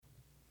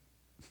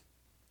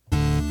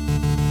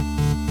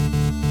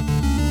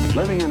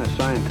Living in a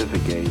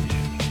scientific age,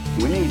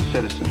 we need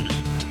citizens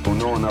who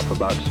know enough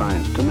about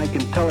science to make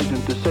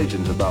intelligent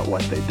decisions about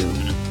what they do.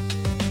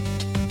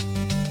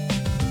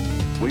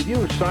 We've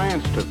used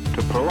science to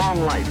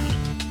prolong life,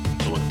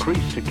 to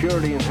increase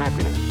security and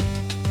happiness.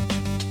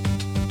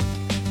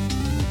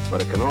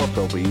 But it can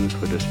also be used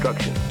for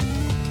destruction.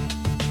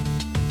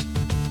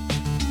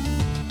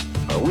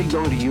 Are we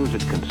going to use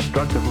it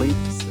constructively?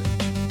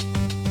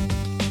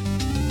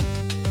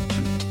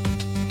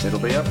 It'll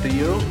be up to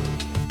you,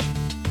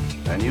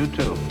 and you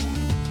too.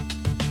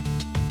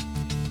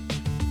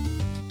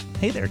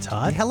 Hey there,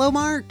 Todd. Hello,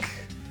 Mark.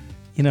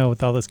 You know,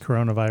 with all this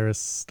coronavirus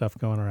stuff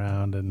going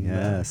around and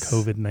Yes.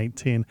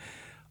 COVID-19,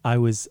 I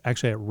was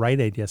actually at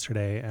Rite Aid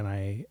yesterday, and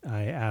I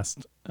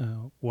asked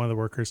one of the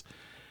workers,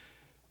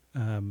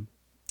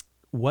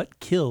 what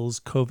kills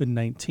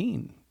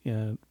COVID-19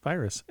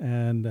 virus?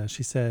 And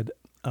she said,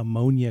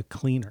 ammonia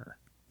cleaner.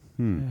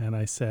 And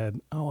I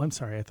said, oh, I'm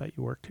sorry, I thought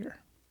you worked here.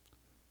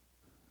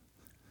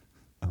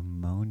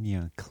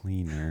 Ammonia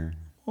cleaner.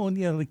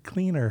 Ammonia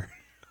cleaner.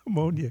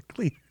 Ammonia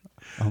cleaner.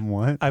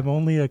 What? I'm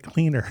only a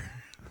cleaner.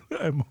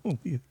 I'm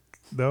only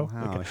no.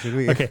 Wow. Okay. Should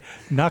we? Okay.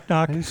 Knock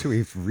knock. Should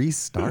we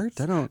restart?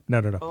 I don't.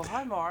 No. Oh,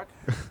 hi, Mark.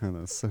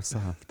 That's so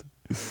soft.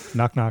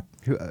 Knock knock.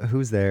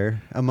 Who's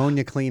there?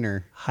 Ammonia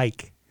cleaner.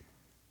 Hike.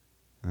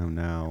 Oh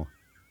no.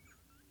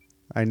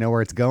 I know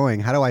where it's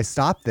going. How do I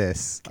stop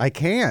this? I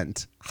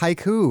can't.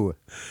 Haiku.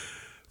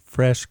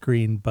 Fresh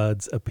green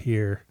buds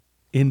appear,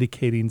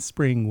 indicating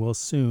spring will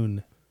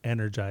soon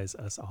energize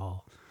us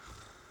all.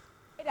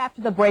 Right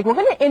after the break, we're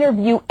going to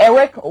interview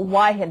Eric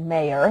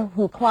Weihenmayer,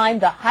 who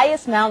climbed the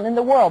highest mountain in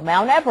the world,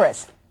 Mount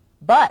Everest.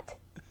 But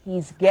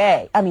he's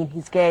gay.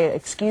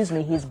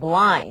 He's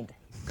blind.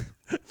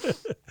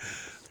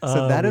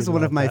 So that is we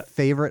one of love my that.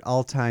 favorite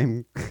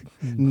all-time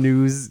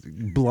news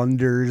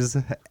blunders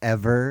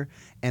ever.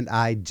 And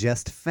I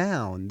just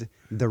found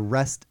the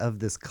rest of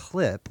this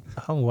clip,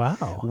 Oh,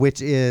 wow.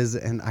 which is,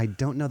 and I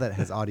don't know that it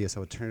has audio,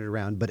 so I'll turn it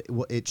around, but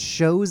it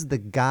shows the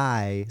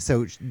guy.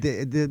 So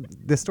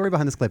the story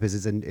behind this clip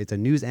is it's a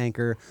news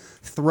anchor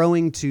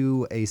throwing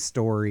to a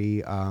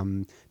story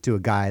to a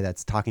guy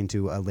that's talking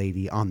to a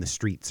lady on the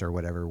streets or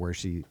whatever,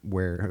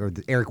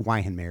 Eric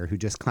Weihenmayer, who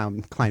just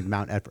climbed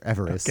Mount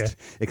Everest, Okay.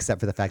 except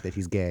for the fact that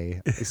he's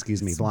gay.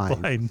 Excuse me,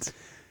 blind.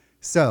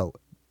 So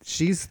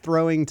she's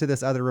throwing to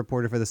this other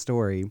reporter for the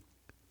story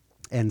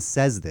and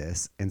says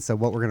this. And so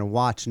what we're going to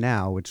watch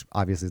now, which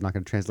obviously is not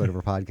going to translate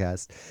over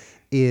podcast,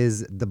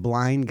 is the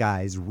blind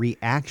guy's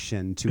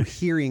reaction to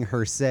hearing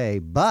her say,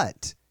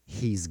 but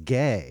he's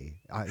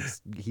gay.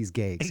 He's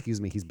gay. Excuse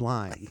me. He's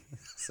blind.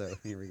 So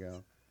here we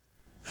go.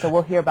 So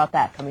we'll hear about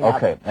that coming up.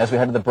 Okay, as we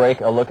head to the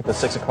break, a look at the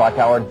 6 o'clock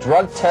hour.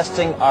 Drug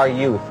testing our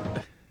youth.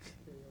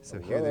 So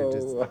here they're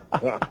just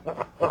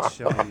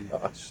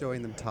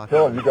showing them talking.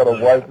 Hell, you got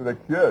a wife and a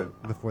kid.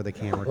 Before the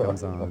camera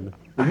comes on.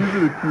 And you've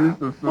been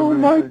accused of so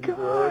many things.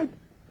 Oh, my God.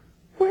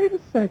 Wait a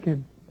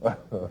second.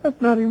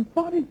 That's not even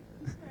funny.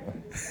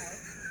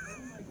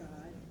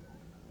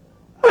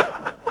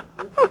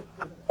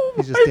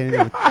 He's just standing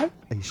there with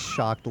a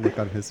shocked look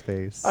on his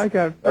face. I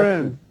got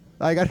friends.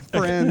 I got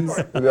friends.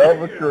 In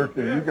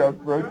Albuquerque. You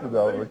got friends in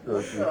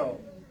Albuquerque.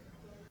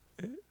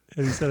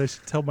 And he said I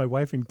should tell my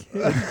wife and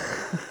kid.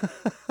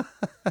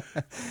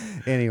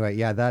 Anyway,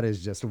 yeah, that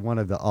is just one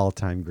of the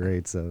all-time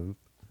greats of.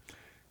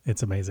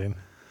 It's amazing.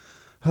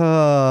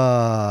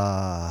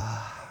 Yeah,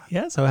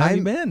 Yeah, so how have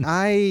you been?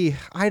 I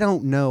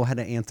don't know how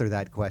to answer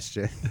that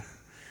question.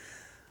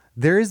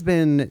 There has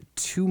been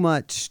too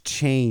much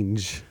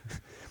change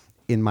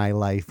in my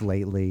life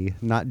lately,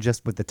 not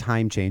just with the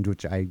time change,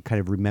 which I kind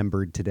of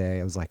remembered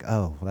today. I was like,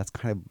 oh, well, that's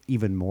kind of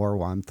even more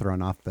while I'm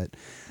thrown off. But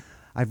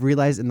I've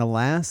realized in the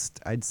last,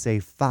 I'd say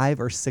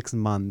 5 or 6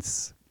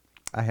 months,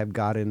 I have I've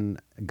gotten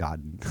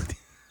dumber.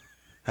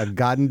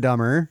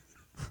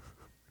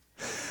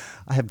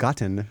 I have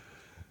gotten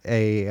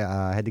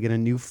I had to get a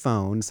new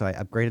phone, so I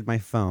upgraded my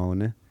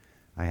phone.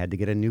 I had to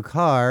get a new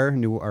car,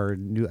 a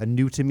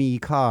new to me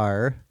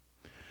car.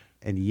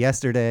 And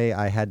yesterday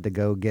I had to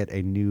go get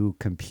a new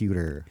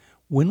computer.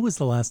 When was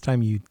the last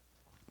time you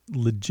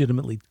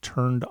legitimately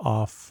turned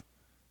off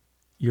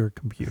your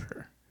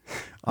computer?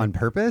 On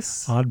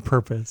purpose? On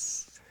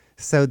purpose.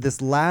 So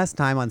this last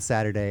time on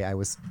Saturday, I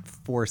was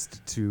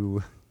forced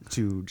to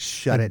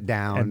shut it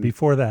down. And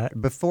before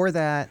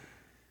that,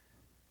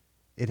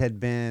 it had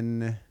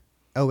been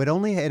it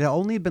had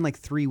only been like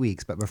 3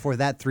 weeks, but before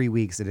that 3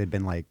 weeks, it had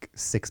been like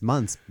 6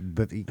 months.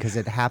 But because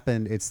it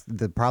happened, it's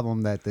the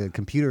problem that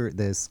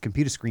this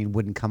computer screen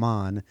wouldn't come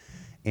on,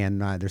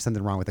 and there's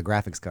something wrong with the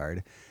graphics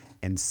card,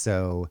 and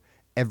so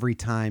every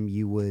time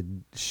you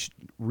would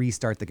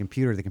restart the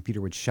computer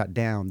would shut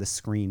down, the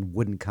screen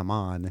wouldn't come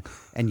on,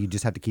 and you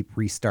just have to keep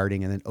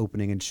restarting and then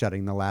opening and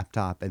shutting the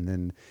laptop, and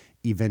then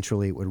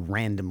eventually it would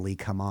randomly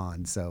come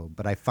on. So,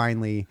 but I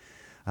finally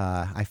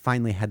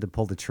had to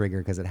pull the trigger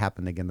because it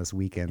happened again this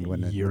weekend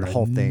when you're the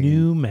whole a thing.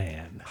 new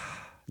man.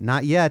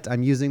 Not yet.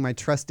 I'm using my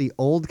trusty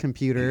old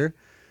computer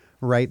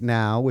right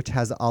now, which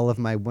has all of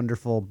my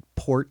wonderful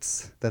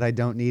ports that I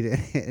don't need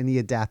any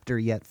adapter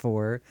yet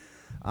for.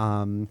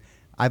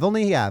 I've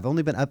only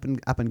been up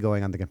and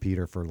going on the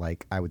computer for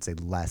like, I would say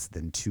less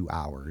than 2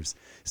 hours.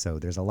 So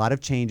there's a lot of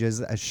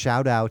changes. A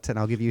shout out, and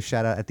I'll give you a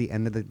shout out at the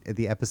end of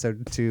the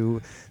episode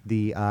to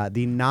the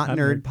Not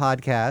Nerd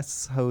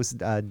podcasts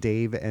host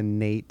Dave and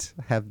Nate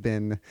have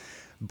been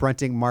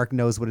brunting Mark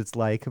Knows What It's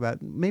Like about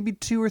maybe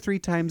 2 or 3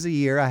 times a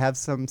year. I have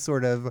some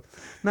sort of,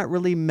 not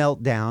really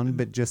meltdown,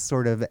 but just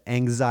sort of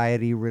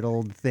anxiety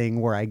riddled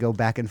thing where I go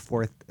back and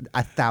forth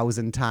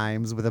 1,000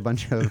 times with a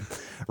bunch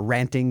of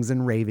rantings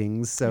and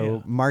ravings.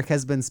 So Mark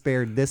has been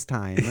spared this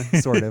time,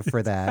 sort of,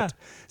 for that.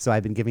 So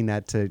I've been giving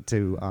that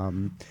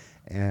to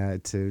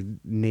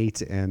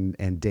Nate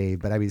and Dave.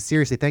 But I mean,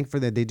 seriously,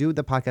 they do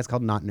the podcast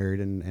called Not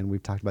Nerd, and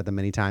we've talked about them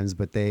many times,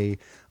 but they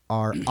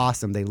are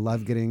awesome. They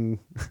love getting...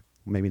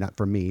 maybe not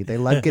from me. They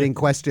love getting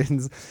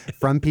questions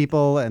from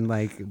people and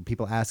like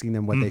people asking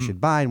them what they should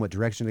buy and what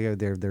direction to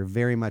go. They're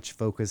very much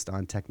focused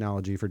on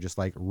technology for just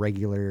like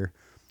regular,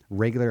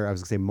 I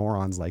was gonna say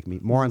morons like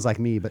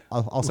me, but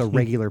also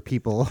regular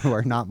people who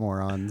are not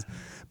morons,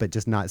 but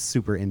just not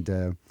super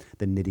into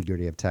the nitty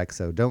gritty of tech.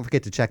 So don't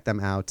forget to check them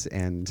out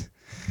and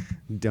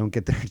don't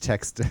get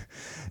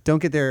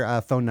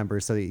their phone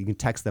numbers so that you can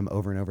text them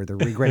over and over. They're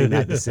regretting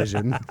that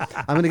decision.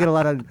 I'm gonna get a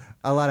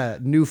lot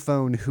of new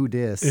phone who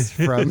dis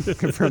from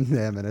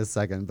them in a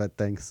second, but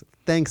thanks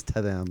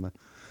to them.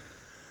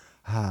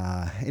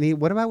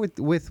 What about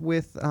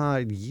with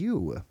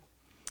you?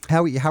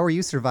 How are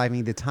you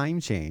surviving the time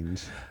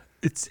change?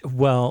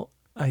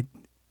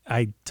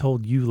 I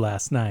told you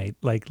last night,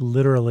 like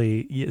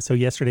literally. So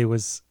yesterday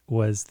was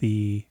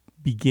the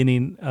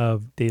beginning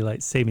of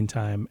daylight saving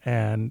time,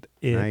 and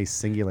nice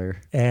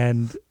singular.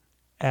 And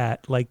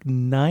at like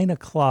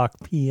 9:00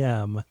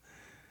 p.m.,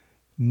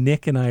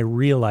 Nick and I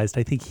realized.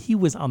 I think he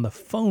was on the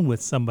phone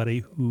with somebody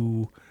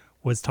who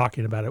was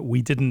talking about it.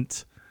 We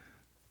didn't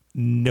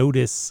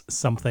notice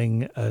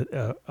something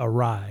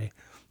awry.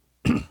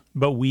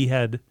 But we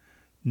had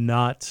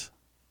not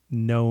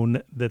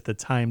known that the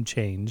time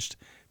changed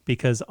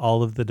because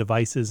all of the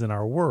devices in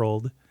our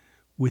world,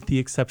 with the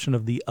exception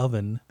of the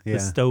oven, the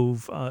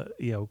stove,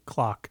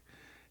 clock,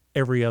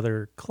 every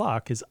other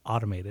clock is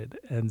automated.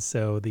 And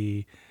so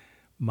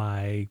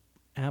my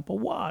Apple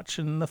Watch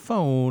and the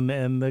phone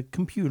and the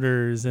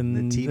computers and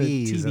the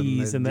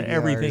TVs and the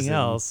everything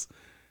else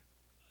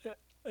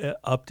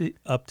up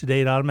to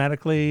date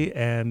automatically.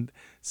 And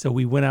so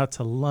we went out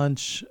to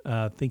lunch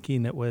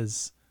thinking it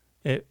was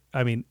it.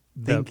 I mean,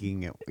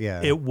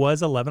 it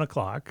was 11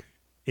 o'clock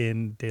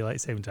in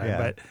daylight saving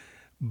time,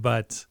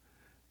 but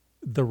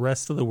the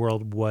rest of the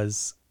world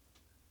was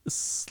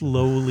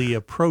slowly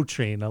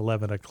approaching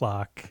 11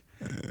 o'clock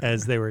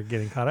as they were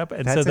getting caught up.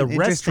 And that's so the an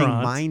interesting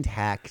restaurant mind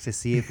hack to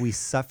see if we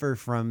suffer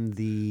from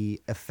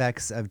the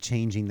effects of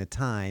changing the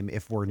time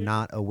if we're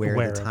not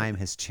aware the time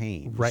has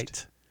changed.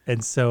 Right.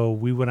 And so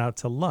we went out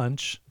to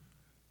lunch,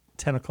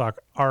 10 o'clock,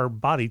 our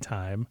body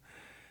time,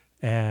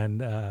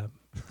 and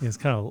it's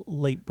kind of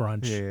late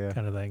brunch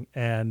kind of thing.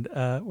 And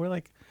we're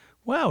like,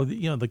 wow, the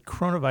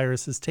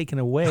coronavirus is taken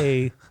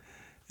away,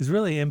 is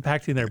really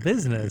impacting their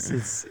business.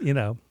 It's,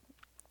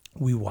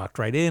 we walked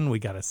right in, we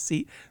got a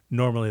seat.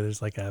 Normally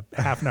there's like a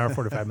half an hour,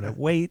 45-minute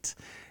wait,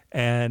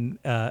 and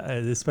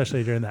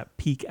especially during that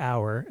peak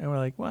hour. And we're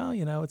like, well,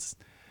 it's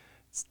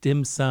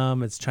dim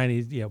sum, it's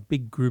Chinese,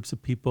 big groups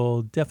of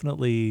people,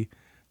 definitely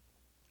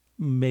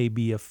may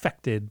be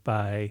affected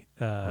by,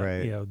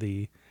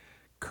 the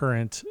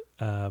current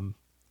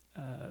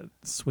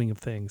swing of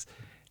things.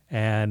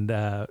 And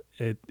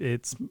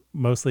it's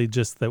mostly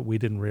just that we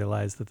didn't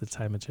realize that the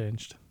time had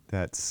changed.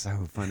 That's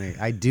so funny.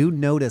 I do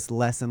notice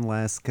less and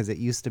less, because it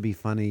used to be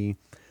funny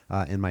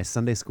in my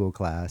Sunday school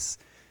class,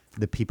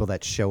 the people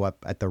that show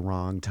up at the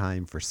wrong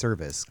time for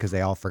service because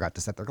they all forgot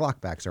to set their clock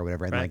backs or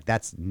whatever. And like,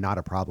 that's not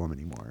a problem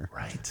anymore,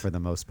 right? For the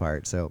most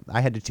part. So I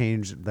had to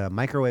change the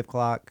microwave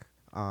clock.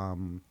 I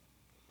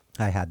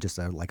had just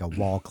a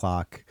wall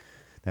clock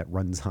that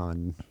runs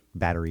on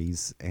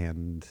batteries,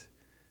 and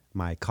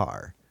my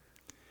car,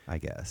 I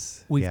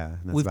guess. We've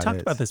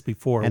talked about this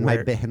before. And my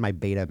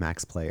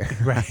Betamax player,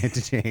 right? I had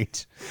to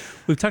change.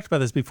 We've talked about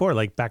this before.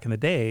 Like back in the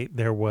day,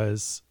 there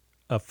was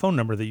a phone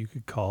number that you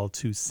could call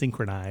to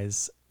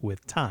synchronize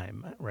with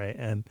time, right?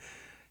 And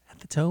at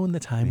the tone, the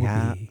time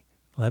would be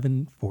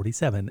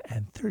 11:47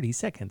 and 30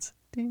 seconds.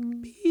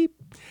 Ding,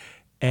 beep.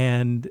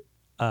 And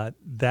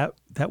that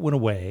went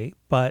away.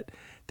 But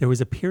there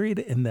was a period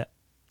in the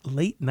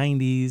late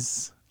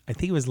 90s, I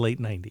think it was late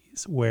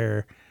 90s,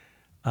 where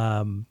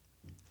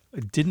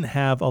it didn't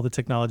have all the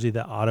technology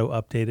that auto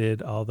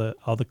updated all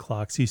the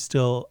clocks. You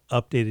still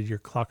updated your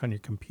clock on your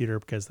computer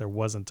because there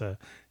wasn't a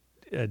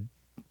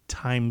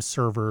time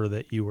server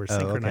that you were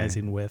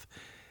synchronizing with.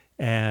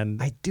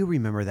 And I do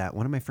remember that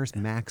one of my first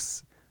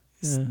Macs,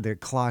 their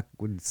clock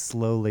would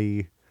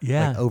slowly,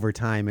 over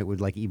time, it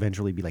would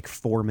eventually be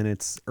 4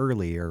 minutes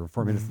early or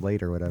 4 minutes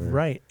late or whatever.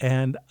 Right.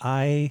 And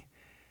I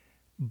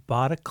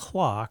bought a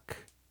clock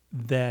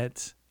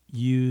that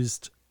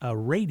used a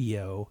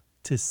radio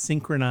to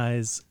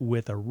synchronize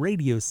with a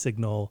radio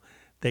signal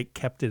that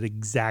kept it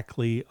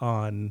exactly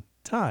on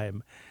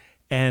time.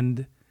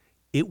 And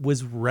it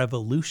was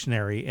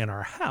revolutionary in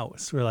our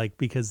house. We're like,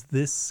 because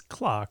this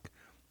clock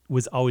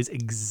was always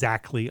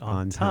exactly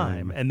on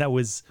time. And that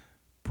was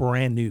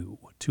brand new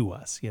to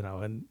us,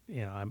 and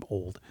I'm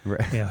old.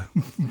 Right. Yeah.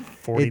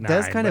 49. It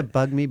does kind but- of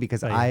bug me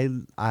because Oh, yeah.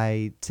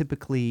 I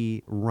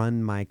typically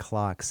run my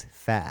clocks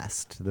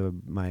fast.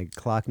 My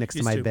clock next to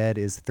Used my to. bed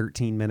is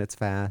 13 minutes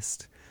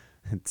fast.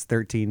 It's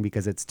 13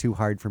 because it's too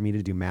hard for me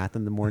to do math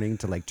in the morning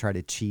to like try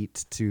to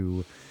cheat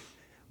to,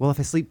 well, if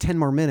I sleep 10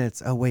 more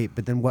minutes, oh wait,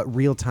 but then what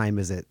real time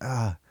is it?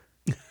 Oh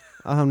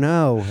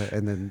no.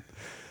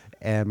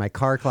 And my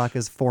car clock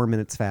is 4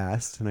 minutes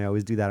fast, and I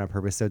always do that on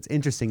purpose. So it's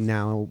interesting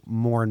now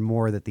more and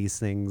more that these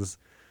things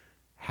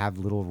have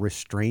little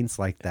restraints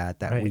like that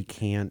we Right.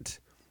 can't,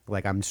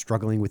 like I'm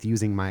struggling with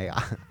using my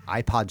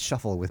iPod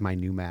Shuffle with my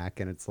new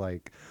Mac, and it's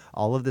like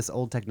all of this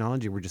old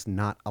technology we're just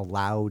not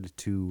allowed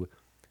to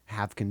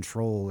have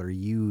control or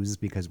use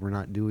because we're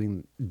not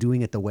doing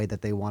it the way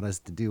that they want us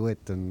to do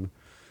it. And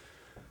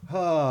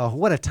oh,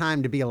 what a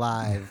time to be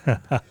alive.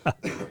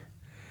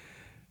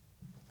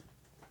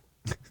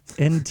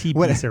 NTP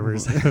What-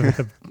 servers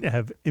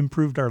have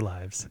improved our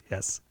lives.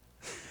 Yes.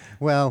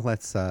 Well,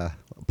 let's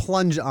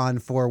plunge on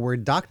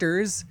forward.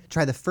 Doctors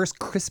try the first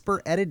CRISPR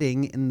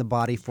editing in the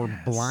body for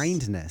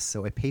blindness.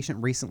 So a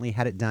patient recently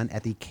had it done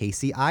at the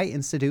Casey Eye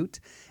Institute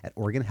at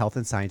Oregon Health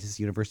and Sciences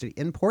University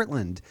in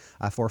Portland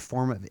for a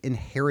form of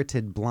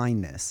inherited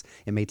blindness.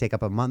 It may take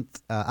up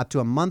to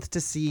a month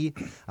to see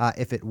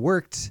if it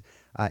worked.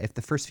 If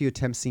the first few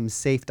attempts seem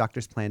safe,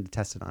 doctors plan to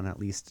test it on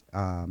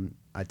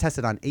test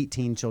it on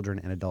 18 children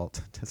and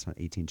adult. Test on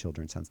 18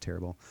 children sounds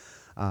terrible.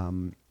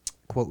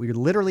 Quote, we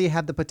literally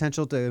have the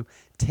potential to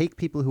take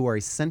people who are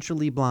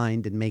essentially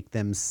blind and make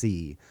them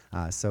see.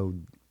 So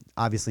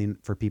obviously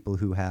for people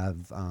who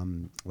have,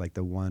 like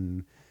the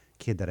one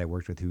kid that I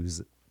worked with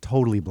who's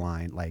totally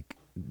blind, like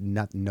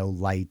no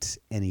light,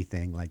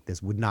 anything like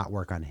this would not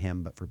work on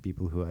him. But for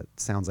people who it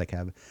sounds like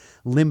have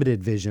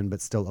limited vision, but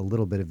still a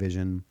little bit of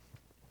vision,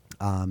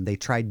 they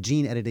tried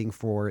gene editing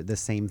for the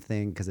same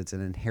thing because it's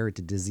an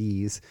inherited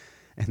disease.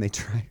 And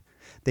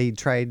they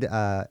tried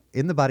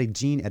in the body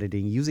gene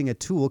editing using a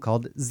tool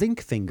called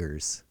Zinc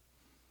Fingers,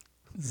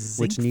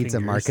 which needs a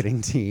fingers.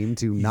 marketing team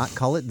to not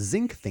call it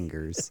Zinc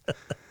Fingers.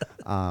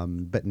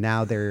 But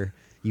now they're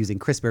using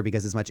CRISPR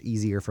because it's much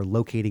easier for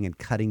locating and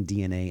cutting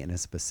DNA in a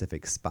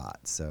specific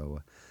spot.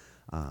 So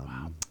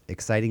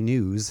exciting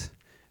news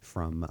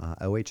from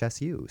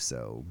OHSU.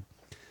 So,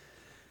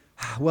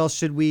 well,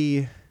 do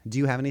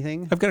you have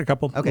anything? I've got a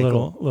couple Okay,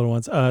 little cool.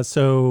 ones.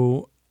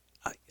 So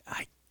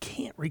I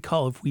can't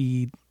recall if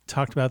we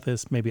talked about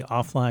this maybe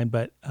offline,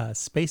 but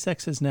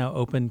SpaceX is now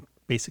open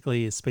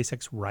basically a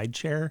SpaceX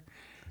rideshare.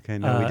 Okay,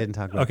 no, we didn't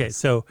talk about Okay, this.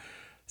 so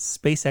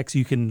SpaceX,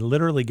 you can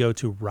literally go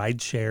to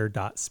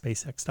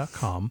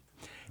rideshare.spacex.com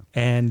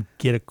and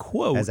get a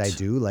quote. As I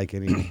do, like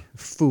any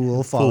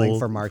fool falling Fool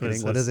for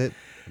marketing. for What is it?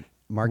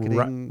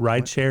 Marketing?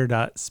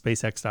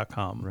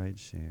 Rideshare.spacex.com.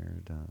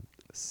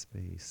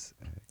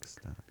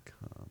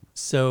 Rideshare.spacex.com.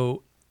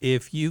 So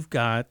if you've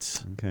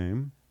got Okay.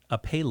 a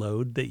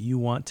payload that you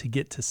want to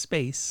get to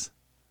space,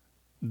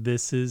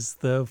 this is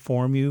the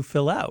form you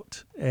fill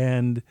out.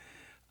 And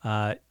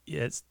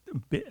it's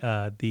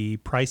the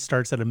price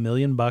starts at $1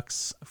 million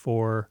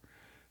for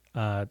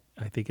I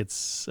think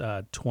it's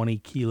 20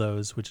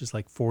 kilos, which is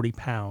like 40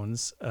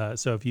 pounds.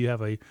 So if you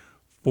have a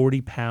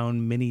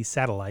 40-pound mini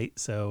satellite,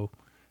 so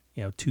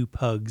 2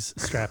 pugs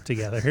strapped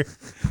together.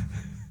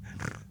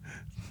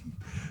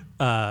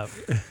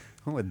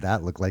 What would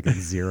that look like in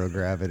zero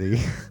gravity?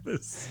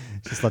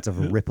 Just lots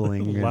of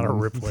rippling. A lot of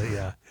and- rippling,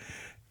 yeah.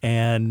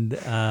 And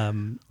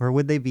Or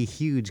would they be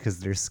huge because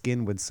their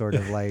skin would sort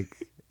of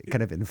like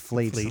kind of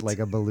inflate like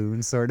a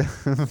balloon sort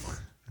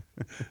of?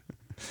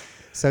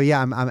 So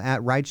yeah, I'm at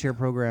rideshare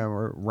program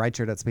or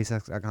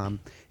rideshare.spacex.com.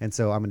 And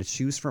so I'm going to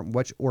choose from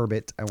which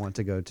orbit I want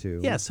to go to.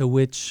 yeah, so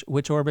which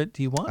orbit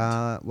do you want?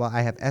 Well,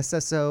 I have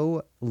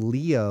SSO,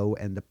 Leo,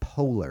 and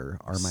Polar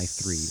are my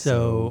three.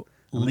 So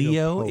I'm gonna go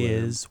Leo Polar.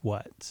 is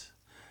what?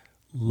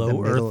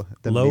 Low middle- Earth,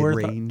 the low Earth,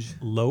 mid-range.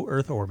 low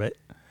Earth orbit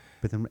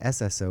But then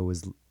SSO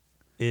was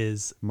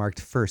is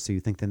marked first, so you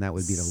think then that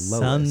would be the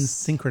sun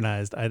lowest.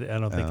 synchronized. I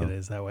don't think it Oh.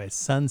 is that way.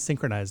 Sun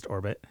synchronized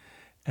orbit,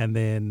 and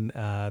then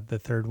the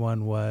third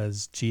one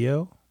was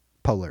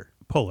Polar.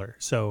 polar.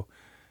 So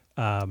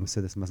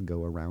So this must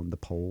go around the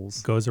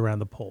poles. goes around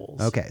the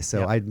poles. Okay, so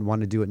Yep. I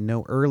want to do it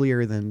no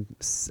earlier than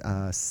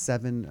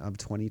 7 of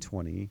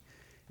 2020,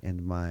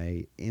 and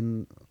I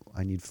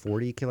need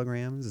 40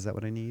 kilograms. Is that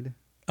what I need?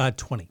 20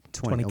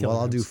 20. kilograms. Well,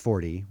 I'll do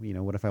 40.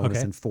 What if I want to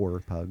Okay. send 4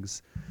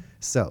 pugs?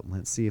 So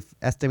let's see if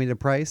estimated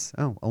price.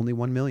 Oh, only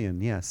 1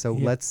 million. Yeah. So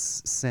Yeah.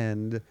 let's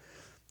send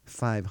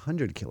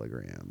 500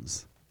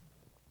 kilograms.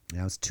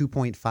 Now it's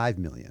 2.5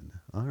 million.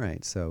 All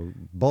right. So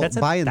That's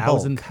buy in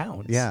 1,000 bulk.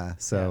 pounds. Yeah.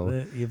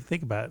 So you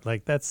think about it,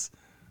 like that's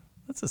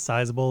a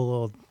sizable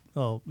little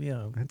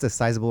it's a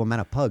sizable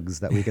amount of pugs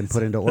that we can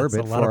put into that's a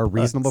orbit lot for a of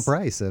reasonable pugs.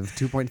 price of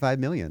 2.5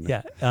 million.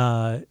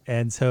 Yeah,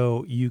 and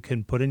so you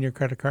can put in your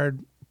credit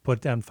card,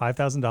 put down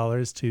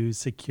 $5,000 to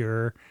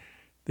secure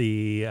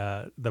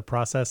the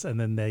process, and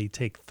then they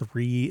take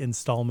 3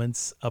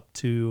 installments up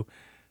to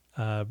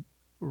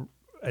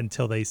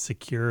until they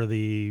secure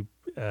the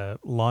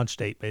launch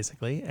date,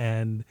 basically,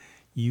 and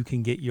you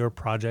can get your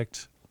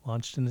project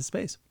launched into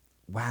space.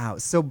 Wow.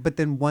 So, but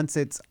then once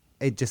it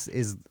just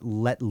is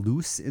let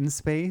loose in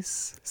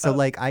space. So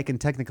like I can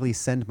technically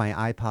send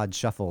my iPod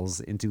shuffles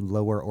into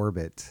lower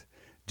orbit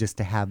just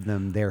to have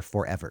them there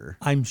forever.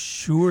 I'm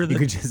sure that You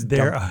could just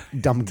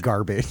dump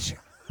garbage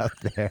up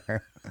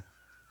there.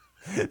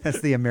 That's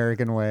the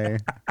American way.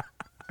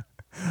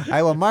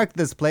 I will mark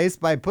this place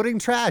by putting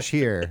trash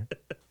here.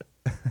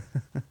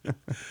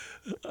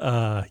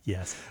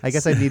 Yes. I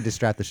guess I need to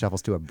strap the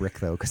shovels to a brick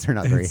though, because they're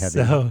not very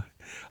heavy. So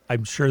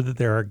I'm sure that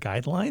there are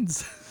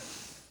guidelines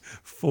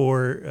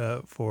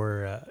for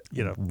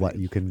what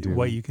you can do.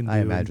 what you can do I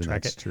and imagine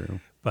track that's it. true.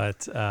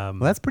 But Well,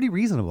 that's pretty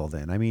reasonable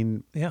then. I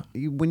mean, yeah,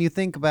 when you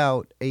think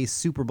about a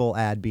Super Bowl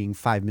ad being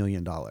 $5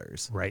 million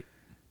right.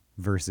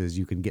 versus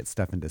you can get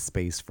stuff into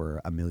space for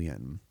 $1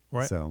 million.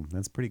 Right. So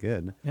that's pretty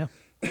good. Yeah.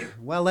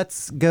 Well,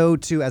 let's go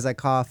to, as I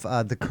cough,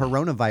 the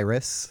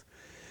coronavirus.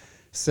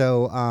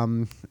 So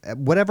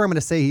whatever I'm going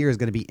to say here is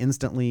going to be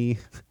instantly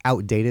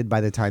outdated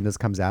by the time this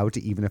comes out,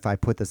 even if I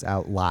put this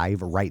out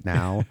live right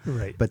now.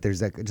 Right. But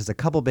there's just a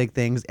couple big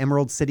things.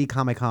 Emerald City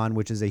Comic Con,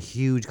 which is a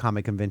huge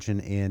comic convention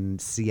in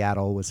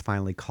Seattle, was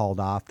finally called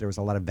off. There was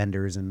a lot of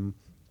vendors and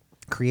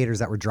creators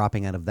that were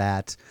dropping out of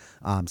that.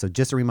 So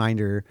just a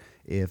reminder,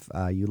 if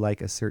you like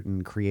a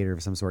certain creator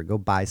of some sort, go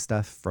buy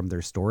stuff from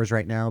their stores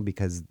right now,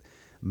 because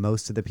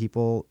most of the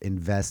people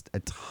invest a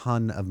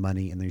ton of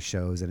money in these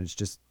shows, and it's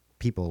just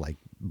people like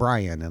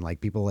Brian and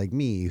like people like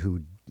me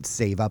who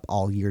save up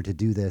all year to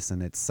do this,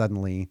 and it's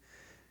suddenly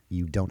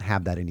you don't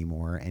have that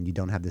anymore, and you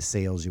don't have the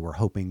sales you were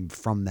hoping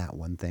from that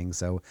one thing.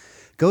 So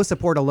go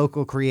support a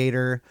local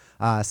creator.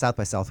 South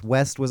by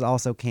Southwest was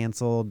also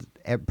canceled.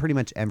 Pretty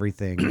much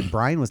everything.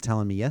 Brian was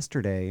telling me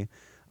yesterday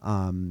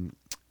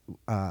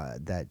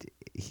that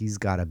he's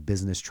got a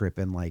business trip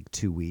in like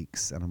 2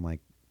 weeks, and I'm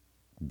like,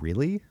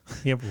 really?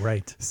 Yep.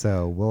 Right.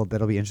 So, well,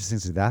 that'll be interesting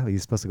to see that.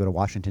 He's supposed to go to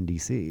Washington,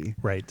 D.C.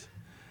 Right.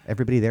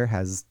 Everybody there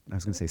has, I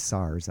was going to say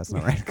SARS. That's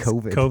not right.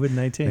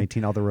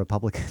 COVID-19. All the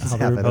Republicans All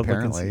the have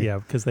Republicans, it, apparently. yeah,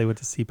 because they went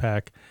to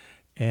CPAC.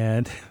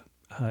 And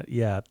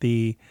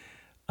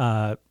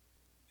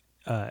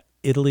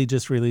Italy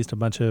just released a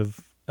bunch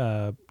of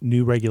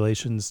new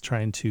regulations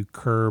trying to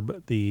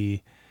curb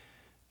the,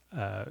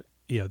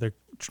 they're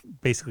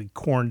basically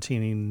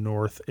quarantining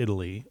North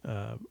Italy.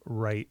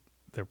 Right.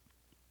 There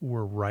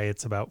were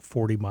riots about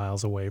 40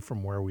 miles away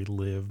from where we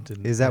lived.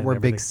 And, Is that and where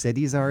everything. big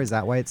cities are? Is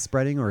that why it's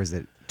spreading, or is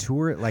it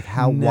tour? Like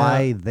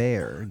why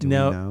there? Do we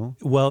know?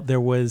 Well,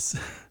 there was,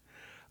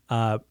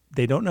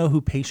 they don't know who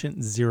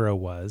patient 0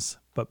 was,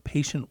 but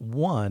patient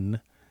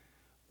 1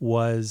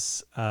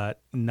 was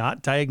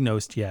not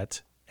diagnosed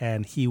yet,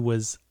 and he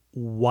was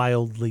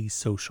wildly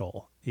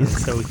social. And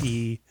so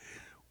he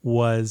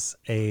was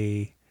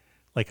a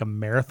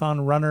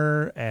marathon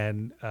runner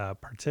and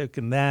partook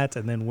in that,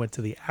 and then went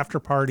to the after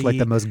party. Like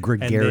the most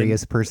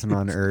gregarious person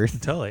on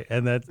earth. Totally.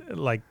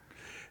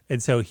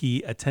 And so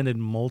he attended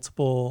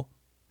multiple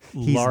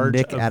He's large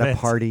Nick at a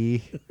events.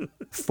 party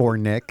for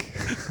Nick.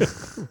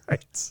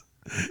 Right.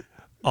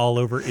 All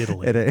over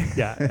Italy.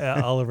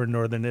 Yeah, all over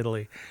northern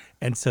Italy.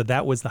 And so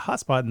that was the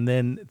hotspot. And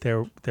then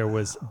there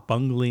was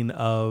bungling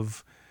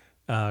of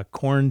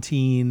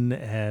quarantine,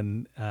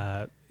 and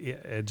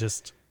it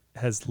just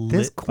has lit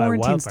This by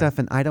quarantine wildfire. stuff,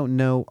 and I don't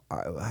know.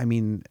 I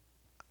mean,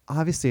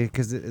 obviously,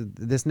 because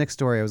this next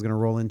story I was going to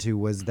roll into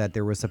was that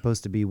there was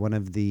supposed to be one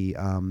of the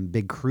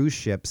big cruise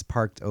ships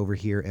parked over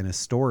here in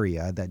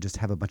Astoria that just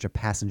have a bunch of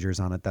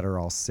passengers on it that are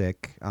all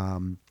sick.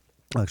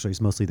 Actually,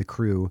 it's mostly the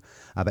crew,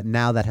 but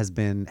now that has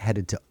been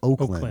headed to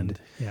Oakland.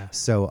 Yeah.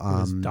 So It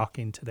was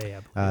docking today,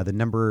 I believe. the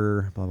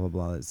number, blah, blah,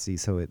 blah. Let's see.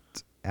 So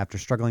after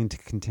struggling to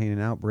contain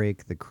an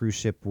outbreak, the cruise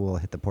ship will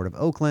hit the port of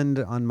Oakland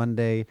on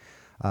Monday.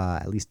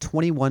 At least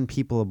 21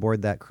 people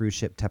aboard that cruise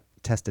ship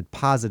tested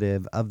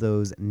positive. Of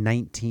those,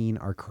 19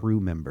 are crew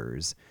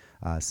members.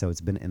 So it's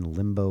been in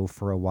limbo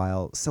for a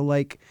while. So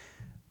like,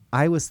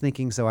 I was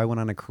thinking, so I went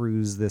on a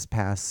cruise this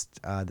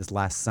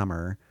last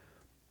summer.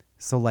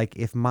 So like,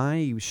 if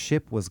my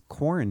ship was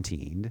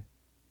quarantined,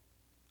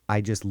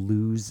 I just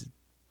lose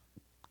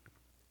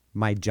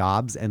my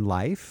jobs and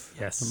life.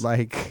 Yes.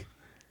 Like,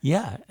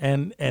 Yeah,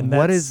 and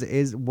what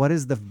that's, what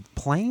is the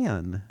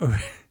plan?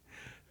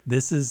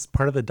 this is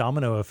part of the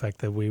domino effect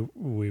that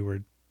we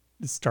were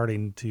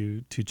starting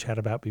to chat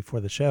about before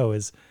the show,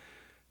 is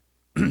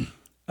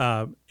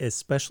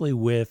especially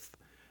with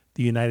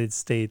the United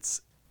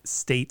States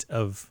state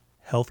of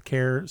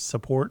healthcare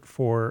support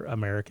for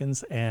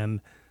Americans and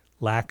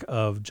lack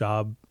of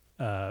job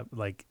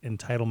like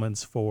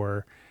entitlements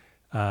for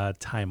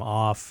time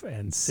off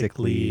and sick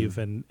leave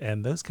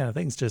and those kind of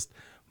things. Just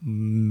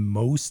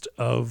most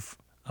of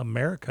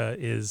America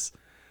is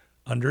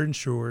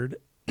underinsured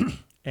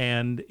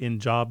and in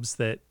jobs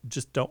that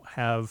just don't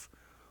have,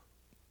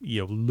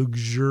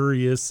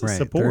 luxurious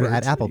support. They're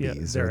at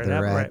Applebee's. Yeah, or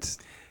they're at right.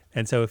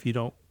 And so if you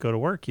don't go to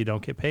work, you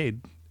don't get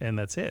paid, and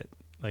that's it.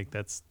 Like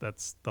that's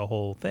the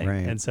whole thing.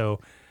 Right. And so,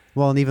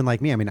 Well, and even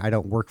like me, I mean, I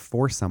don't work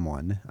for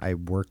someone. I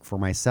work for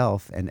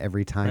myself. And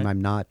every time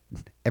Right.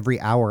 every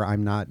hour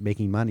I'm not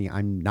making money,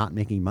 I'm not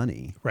making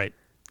money. right.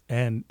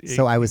 And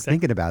So I was exact-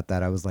 thinking about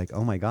that. I was like,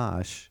 oh my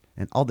gosh.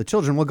 And all the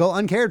children will go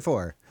uncared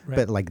for. Right.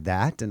 But like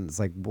that. And it's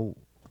like, well,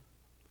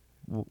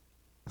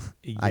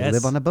 I yes,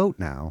 live on a boat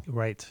now.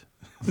 right.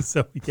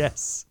 So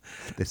yes.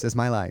 This is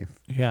my life.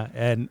 Yeah,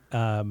 and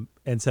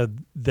so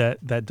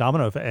that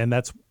domino effect, and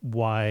that's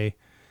why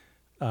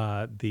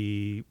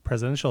the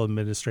presidential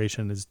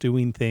administration is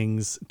doing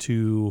things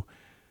to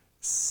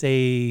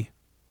say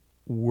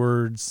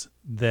words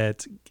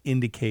that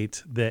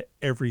indicate that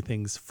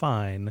everything's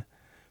fine,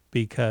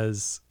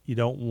 because you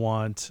don't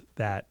want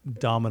that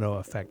domino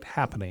effect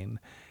happening.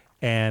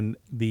 And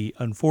the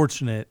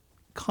unfortunate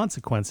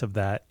consequence of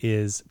that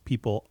is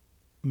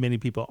many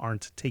people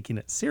aren't taking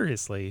it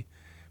seriously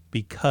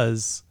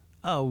because,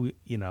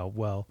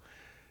 well,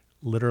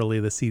 literally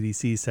the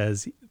CDC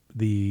says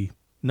the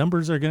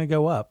numbers are going to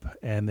go up.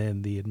 And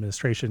then the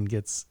administration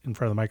gets in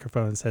front of the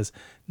microphone and says,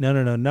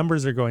 no,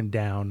 numbers are going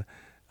down.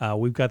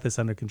 We've got this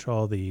under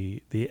control.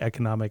 The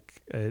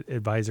economic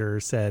advisor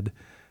said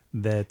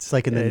that It's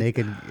like in the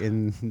Naked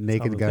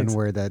the Gun things.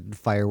 where that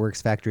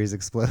fireworks factory is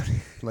exploding.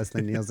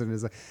 Leslie Nielsen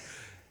is like,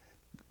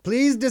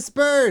 please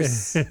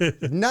disperse.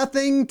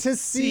 Nothing to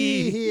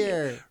see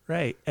here.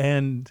 right.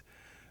 And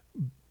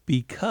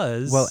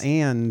because Well,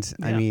 and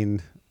I Yeah.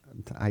 mean,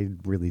 I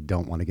really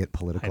don't want to get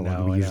political, I know,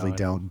 and we I know, usually I know.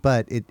 don't,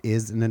 but it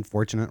is an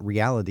unfortunate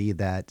reality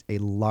that a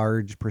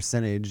large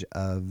percentage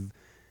of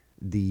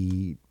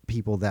the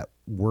people that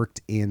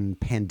worked in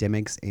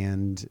pandemics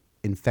and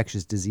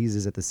infectious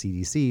diseases at the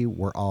CDC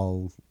were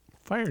all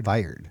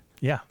fired.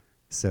 yeah,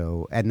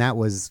 So, and that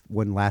was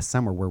when last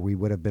summer where we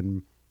would have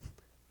been,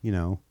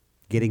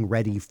 getting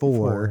ready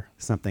for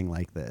something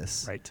like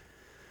this. right.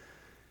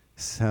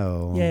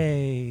 So,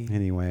 Yay.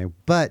 anyway,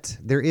 but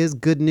there is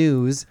good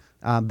news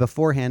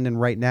beforehand, and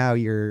right now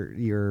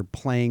you're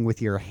playing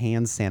with your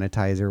hand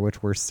sanitizer,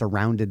 which we're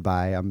surrounded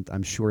by.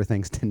 I'm sure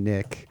thanks to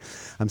Nick.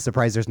 I'm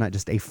surprised there's not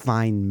just a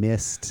fine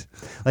mist,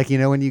 like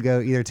when you go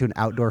either to an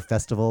outdoor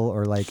festival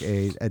or like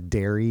a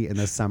dairy in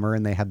the summer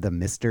and they have the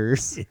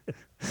misters.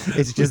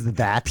 It's just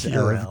that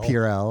Purell. of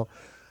Purell,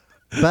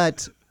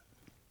 but.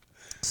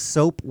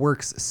 Soap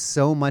works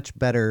so much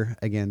better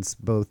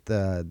against both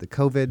the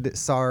COVID,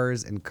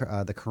 SARS, and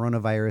the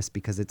coronavirus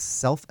because it's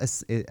soap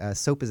is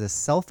a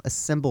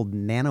self-assembled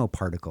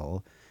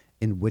nanoparticle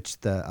in which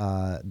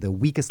the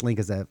weakest link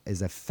is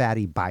a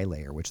fatty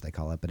bilayer, which they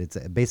call it, but it's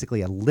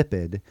basically a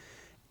lipid.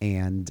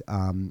 And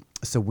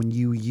so when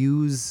you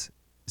use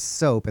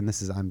soap, and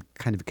I'm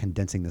kind of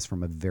condensing this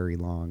from a very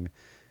long,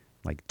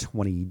 like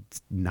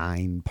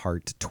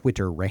 29-part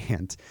Twitter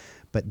rant.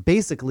 But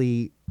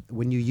basically,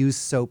 when you use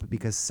soap,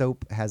 because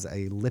soap has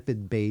a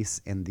lipid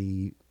base and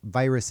the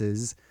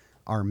viruses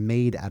are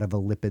made out of a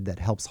lipid that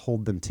helps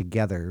hold them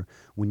together,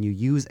 when you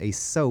use a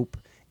soap,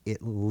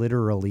 it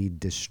literally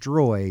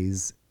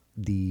destroys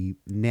the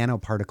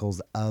nanoparticles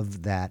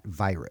of that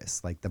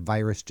virus. Like the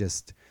virus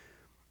just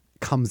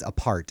comes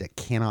apart. It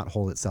cannot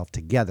hold itself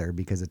together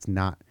because it's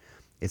not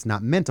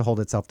meant to hold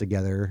itself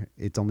together.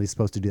 It's only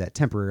supposed to do that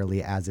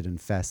temporarily as it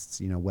infests,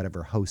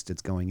 whatever host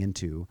it's going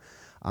into.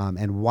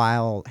 And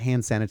while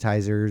hand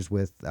sanitizers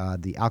with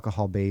the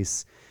alcohol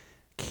base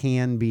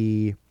can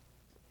be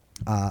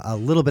a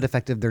little bit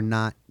effective, they're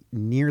not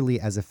nearly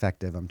as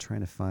effective. I'm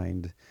trying to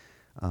find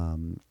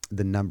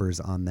the numbers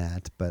on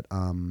that, but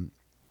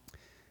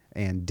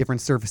and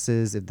different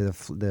surfaces,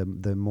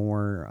 the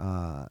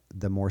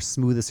more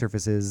smooth the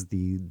surfaces,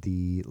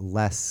 the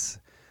less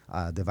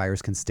the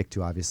virus can stick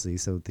to, obviously.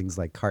 So things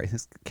like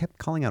it kept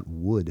calling out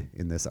wood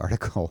in this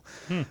article.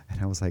 And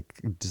I was like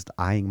just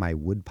eyeing my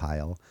wood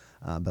pile.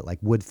 But like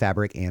wood,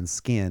 fabric, and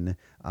skin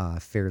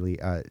fairly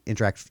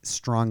interact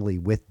strongly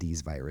with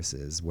these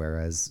viruses,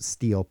 whereas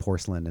steel,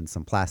 porcelain, and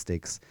some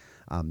plastics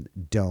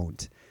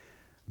don't.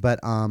 But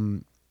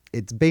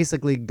it's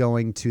basically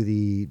going to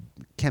the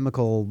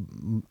chemical,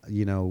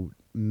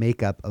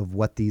 makeup of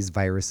what these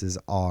viruses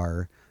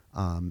are.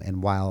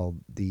 And while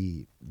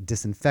the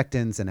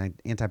disinfectants and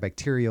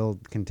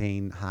antibacterial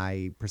contain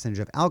high percentage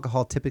of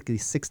alcohol, typically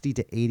 60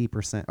 to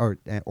 80% or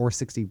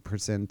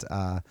 60%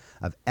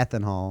 of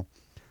ethanol,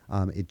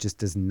 it just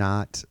does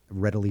not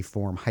readily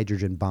form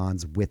hydrogen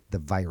bonds with the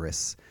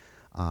virus.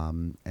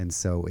 And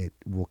so it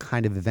will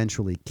kind of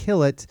eventually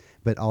kill it,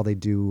 but all they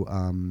do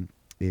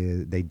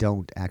is they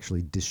don't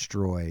actually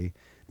destroy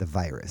the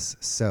virus.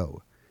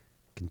 So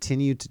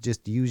continue to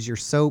just use your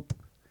soap.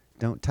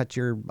 Don't touch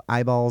your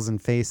eyeballs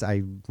and face.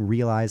 I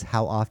realize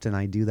how often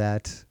I do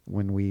that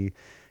when we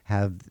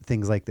have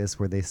things like this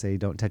where they say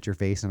don't touch your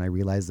face, and I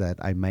realize that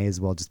I may as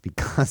well just be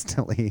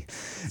constantly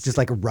just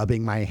like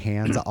rubbing my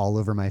hands all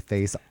over my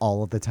face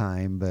all of the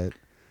time. But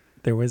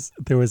there was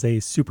a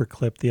super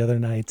clip the other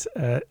night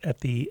at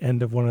the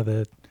end of one of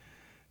the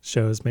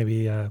shows,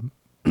 maybe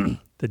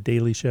the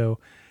Daily Show,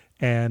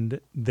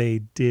 and they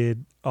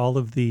did all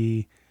of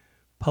the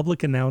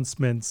public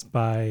announcements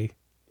by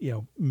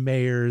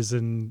mayors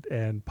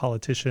and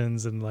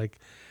politicians and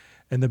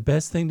and the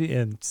best thing to,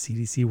 and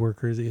CDC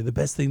workers, the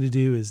best thing to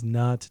do is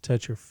not to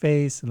touch your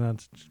face and not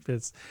to touch your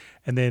face.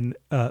 And then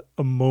a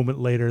moment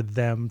later,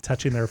 them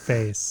touching their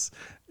face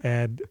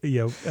and,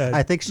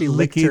 I think she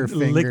licked her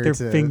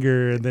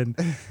finger and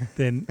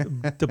then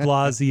de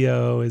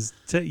Blasio is,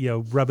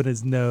 rubbing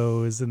his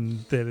nose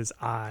and then his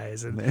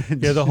eyes and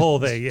the whole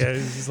thing. Yeah.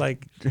 It's just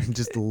like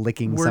just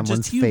licking we're someone's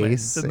just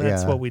humans, face. and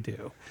that's what we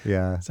do.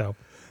 Yeah. So.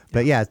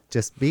 But yeah,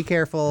 just be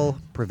careful.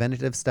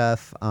 Preventative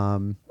stuff.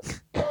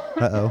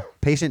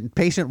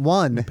 Patient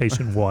one.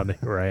 Patient one.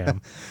 Here I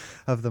am.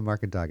 Of the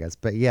Market Dogcast.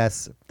 But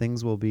yes,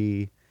 things will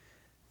be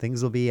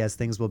as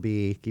things will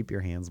be. Keep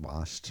your hands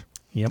washed.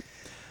 Yep.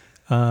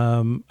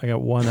 I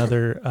got one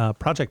other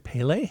Project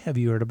Pele. Have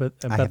you heard about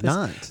I have this?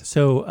 not.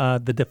 So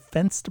the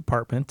Defense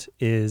Department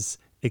is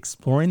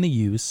exploring the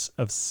use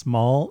of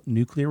small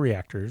nuclear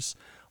reactors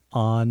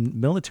on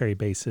military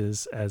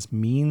bases as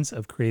means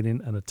of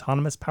creating an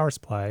autonomous power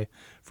supply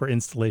for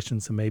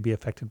installations that may be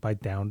affected by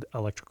downed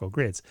electrical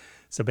grids.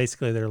 So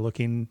basically, they're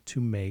looking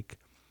to make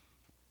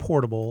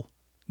portable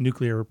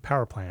nuclear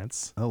power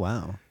plants. Oh,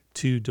 wow.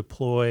 To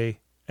deploy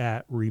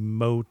at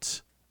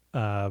remote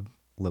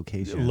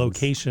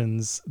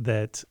locations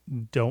that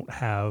don't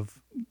have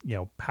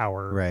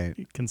power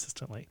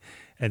consistently.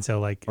 And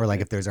so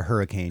if there's a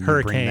hurricane,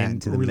 you bring that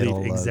into the middle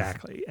of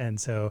exactly.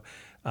 And so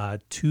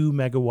 2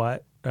 megawatt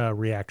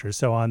reactors.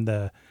 So on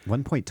the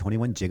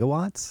 1.21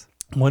 gigawatts,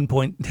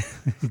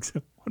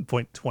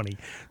 1.20.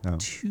 Oh.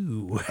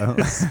 2.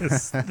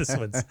 This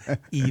one's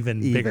even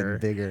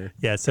bigger.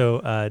 Yeah.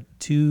 So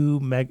 2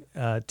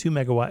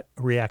 megawatt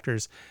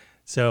reactors.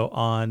 So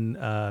on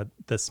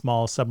the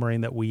small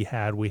submarine that we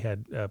had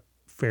a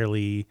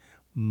fairly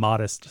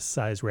modest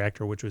size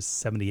reactor, which was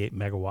 78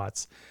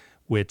 megawatts,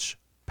 which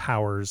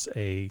powers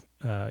a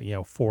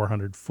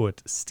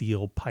 400-foot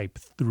steel pipe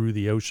through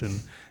the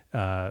ocean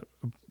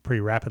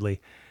pretty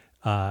rapidly.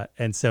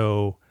 And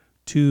so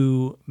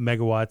 2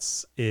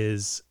 megawatts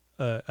is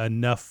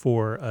enough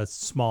for a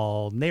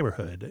small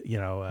neighborhood,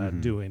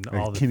 doing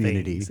all the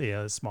community. things.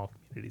 Yeah, a small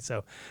community.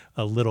 So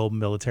a little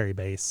military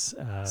base.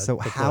 So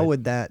how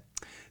would that?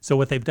 So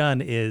what they've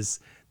done is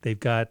they've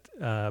got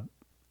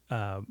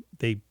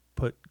they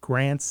put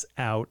grants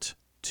out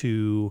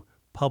to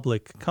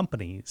public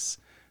companies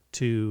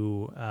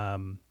to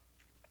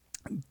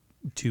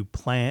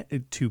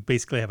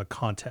basically have a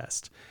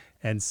contest.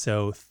 And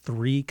so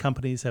 3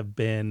 companies have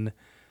been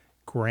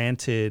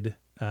granted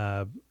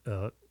a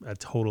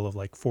total of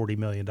like $40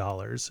 million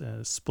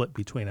split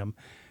between them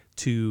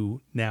to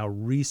now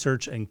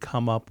research and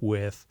come up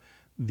with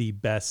the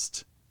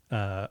best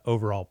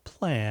overall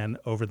plan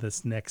over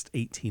this next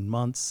 18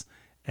 months.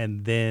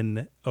 And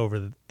then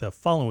over the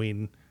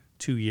following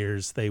 2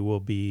 years, they will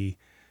be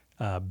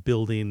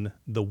building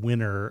the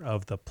winner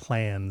of the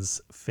plans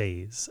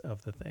phase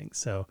of the thing.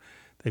 So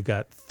they've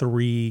got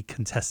 3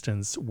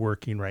 contestants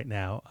working right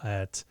now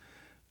at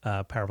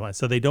power plant.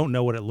 So they don't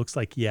know what it looks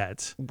like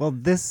yet. Well,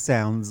 this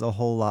sounds a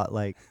whole lot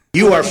like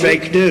you are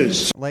fake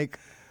news. Like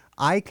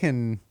I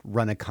can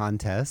run a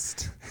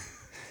contest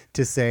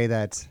to say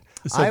that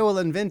I will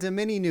invent a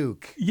mini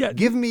nuke. Yeah,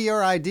 give me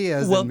your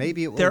ideas and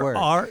maybe it will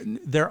work.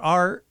 There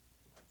are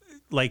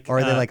like, or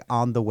are they like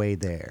on the way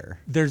there?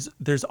 There's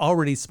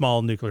already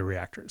small nuclear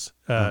reactors.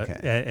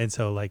 Okay. And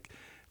so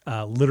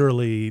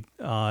literally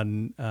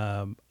on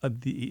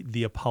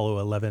the Apollo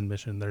 11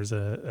 mission, there's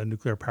a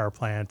nuclear power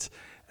plant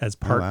as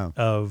part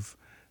of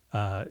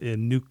a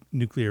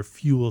nuclear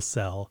fuel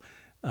cell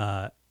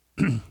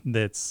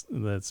that's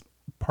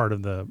part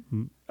of the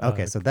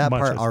okay, so that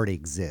part already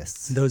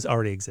exists. Those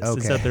already exist. Okay.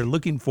 And so they're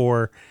looking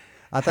for.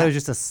 I thought it was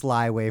just a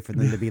sly way for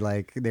them to be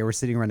like they were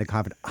sitting around the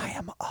conference. I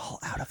am all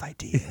out of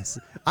ideas.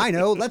 I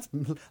know.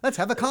 Let's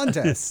have a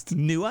contest.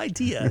 New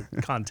idea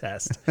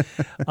contest.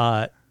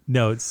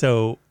 No,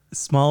 so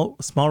small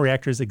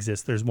reactors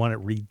exist. There's one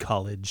at Reed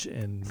College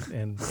in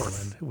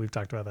Portland. We've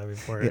talked about that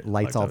before. It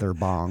lights all their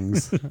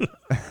bongs.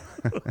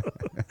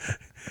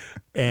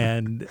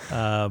 And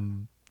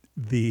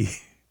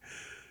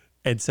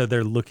and so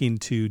they're looking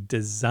to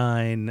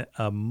design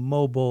a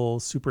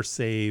mobile, super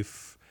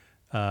safe,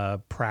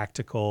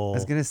 practical. I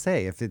was gonna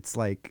say if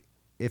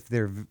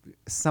they're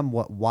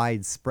somewhat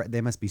widespread, they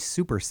must be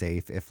super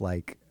safe. If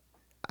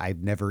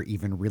I've never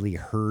even really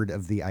heard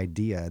of the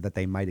idea that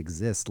they might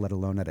exist, let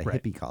alone at a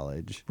hippie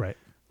college. Right.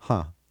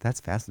 Huh. That's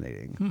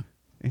fascinating.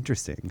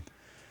 Interesting.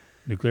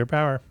 Nuclear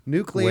power.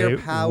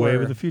 Power. Way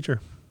of the future.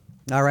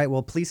 All right.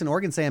 Well, police in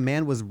Oregon say a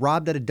man was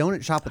robbed at a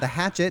donut shop with a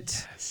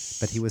hatchet,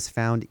 but he was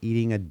found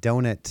eating a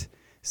donut.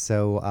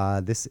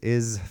 So this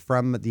is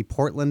from the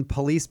Portland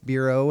Police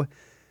Bureau.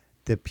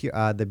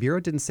 The Bureau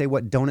didn't say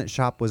what donut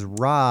shop was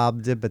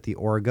robbed, but the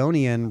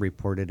Oregonian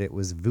reported it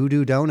was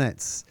Voodoo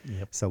Donuts.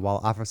 Yep. So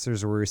while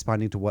officers were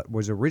responding to what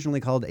was originally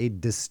called a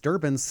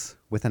disturbance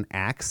with an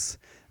axe,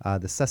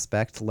 the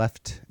suspect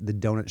left the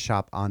donut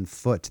shop on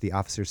foot. The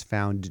officers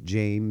found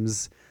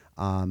James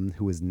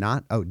who was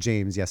not,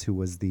 James, yes, who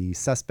was the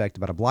suspect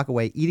about a block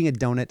away, eating a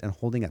donut and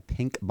holding a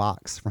pink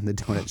box from the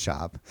donut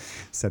shop,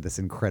 said this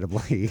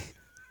incredibly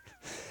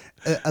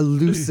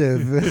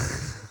elusive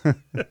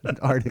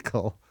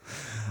article.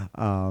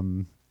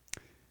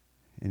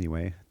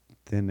 Anyway,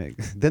 then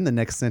the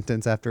next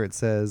sentence after it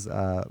says,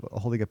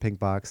 holding a pink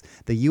box,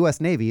 the U.S.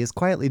 Navy is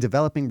quietly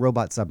developing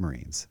robot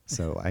submarines.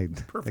 So I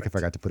think I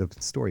forgot to put a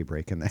story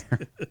break in there.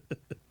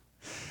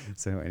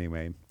 So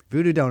anyway,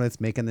 Voodoo Donuts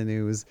making the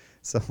news.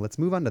 So let's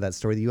move on to that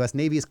story. The U.S.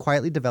 Navy is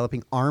quietly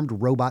developing armed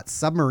robot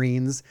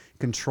submarines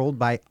controlled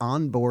by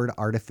onboard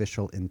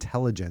artificial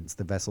intelligence.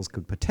 The vessels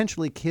could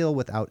potentially kill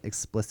without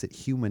explicit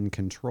human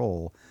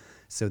control.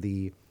 So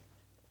the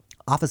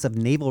Office of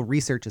Naval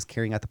Research is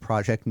carrying out the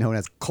project known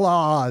as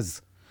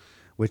CLAWS,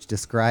 which it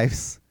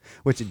describes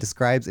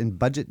in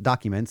budget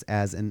documents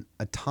as an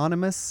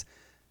autonomous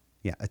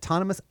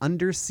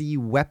undersea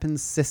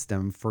weapons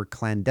system for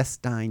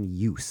clandestine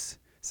use.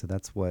 So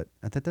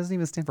that doesn't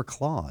even stand for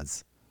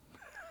claws.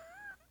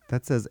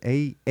 That says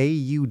AUWSC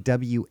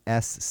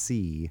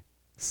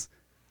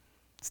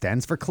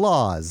stands for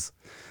claws.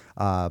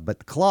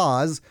 But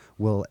claws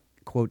will,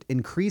 quote,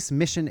 increase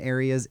mission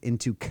areas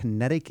into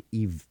kinetic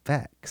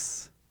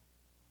effects,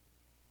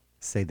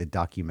 say the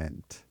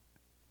document.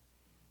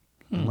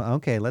 Well,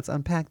 okay, let's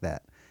unpack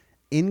that.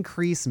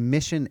 Increase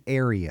mission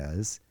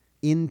areas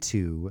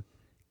into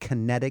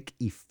kinetic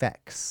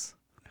effects.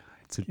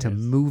 So to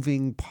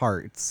moving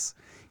parts,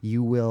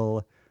 you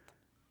will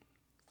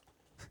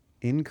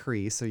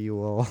increase, or you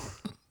will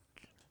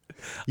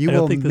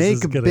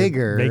make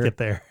bigger make it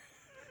there.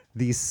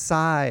 the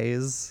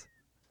size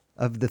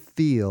of the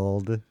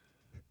field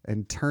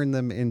and turn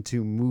them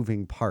into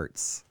moving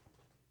parts.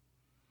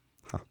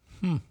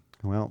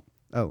 Well,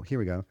 here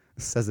we go.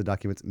 It says the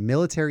documents,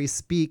 military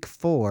speak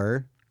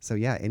for, so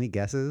yeah, any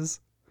guesses?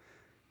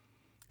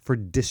 For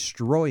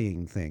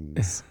destroying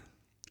things.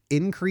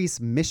 Increase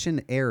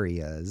mission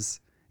areas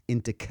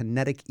into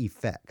kinetic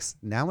effects.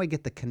 Now I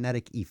get the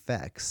kinetic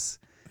effects,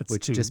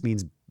 which just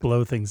means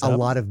blow things a up.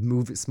 lot of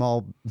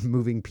small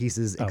moving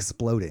pieces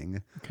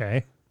exploding.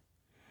 Okay.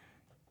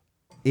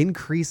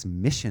 Increase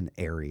mission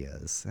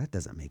areas. That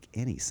doesn't make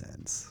any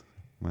sense.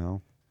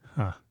 Well,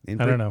 I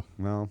don't know.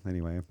 Well,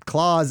 anyway,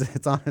 claws.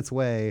 It's on its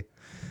way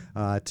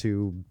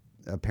to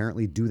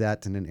apparently do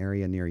that in an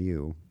area near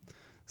you.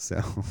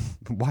 So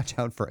watch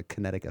out for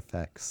kinetic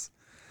effects.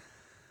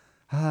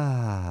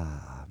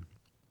 Hello.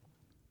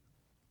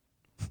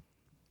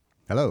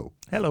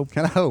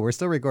 We're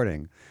still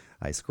recording.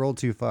 I scrolled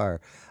too far.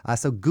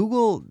 So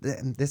Google,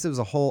 this was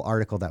a whole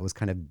article that was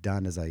kind of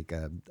done as like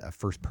a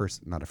first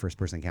person, not a first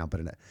person account,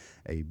 but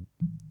a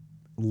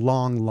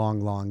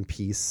long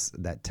piece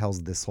that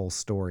tells this whole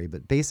story.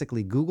 But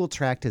basically, Google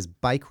tracked his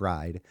bike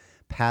ride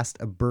past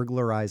a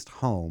burglarized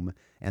home,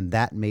 and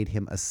that made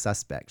him a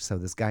suspect. So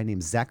this guy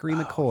named Zachary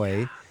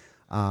McCoy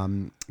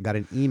got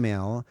an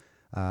email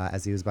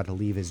as he was about to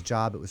leave his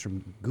job. It was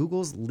from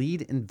Google's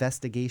lead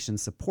investigation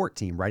support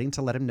team, writing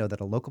to let him know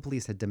that a local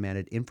police had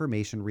demanded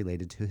information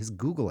related to his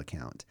Google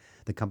account.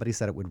 The company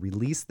said it would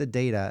release the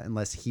data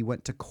unless he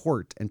went to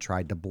court and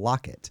tried to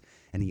block it,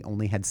 and he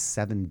only had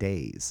 7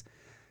 days.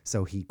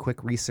 So he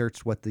quick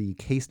researched what the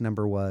case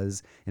number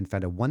was and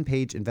found a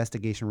one-page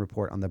investigation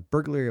report on the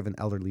burglary of an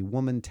elderly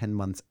woman 10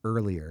 months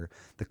earlier.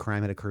 The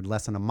crime had occurred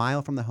less than a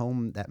mile from the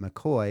home that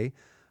McCoy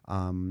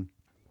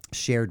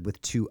shared with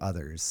 2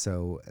 others.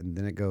 So, and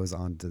then it goes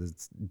on to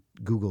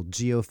Google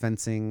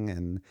geofencing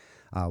and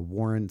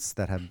warrants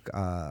that have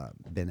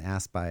been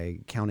asked by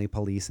county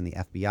police and the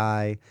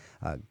FBI.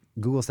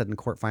 Google said in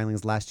court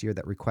filings last year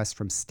that requests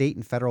from state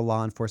and federal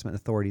law enforcement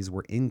authorities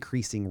were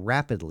increasing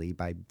rapidly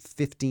by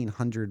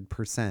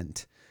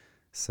 1,500%.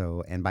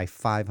 So, and by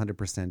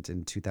 500%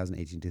 in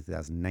 2018 to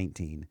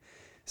 2019.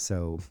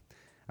 So,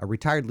 a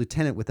retired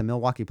lieutenant with the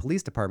Milwaukee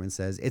Police Department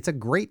says it's a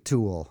great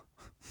tool.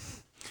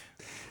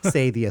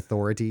 Say the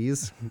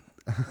authorities.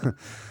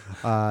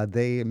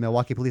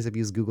 Milwaukee police have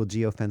used Google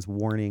geofence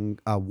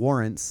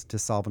warrants to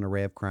solve an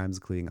array of crimes,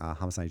 including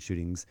homicide,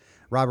 shootings,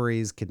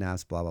 robberies,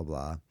 kidnaps, blah blah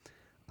blah.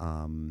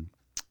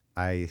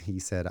 He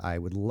said, I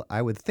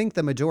would think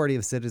the majority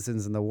of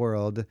citizens in the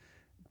world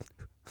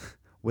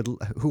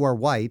who are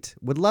white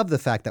would love the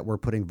fact that we're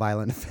putting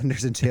violent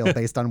offenders in jail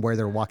based on where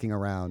they're walking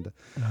around.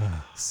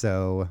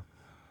 So,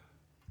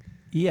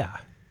 yeah,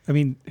 I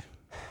mean.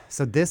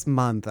 So this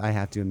month I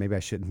have to, and maybe I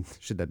should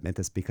admit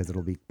this because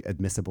it'll be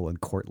admissible in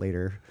court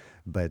later,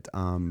 but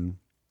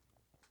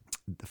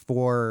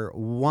for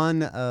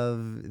one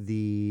of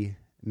the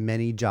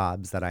many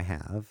jobs that I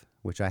have,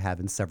 which I have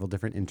in several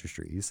different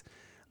industries,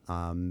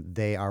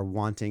 they are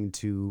wanting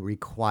to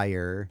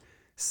require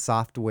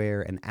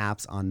software and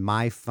apps on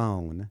my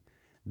phone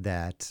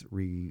that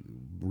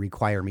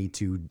require me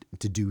to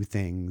do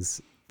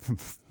things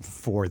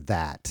for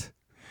that.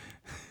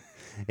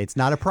 It's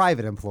not a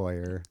private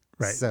employer.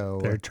 Right. So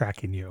they're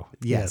tracking you.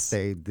 Yes,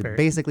 they're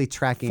basically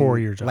tracking for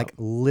your job. Like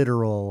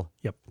literal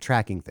Yep.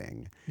 tracking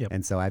thing. Yep.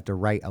 And so I have to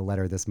write a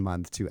letter this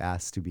month to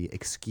ask to be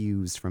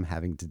excused from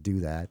having to do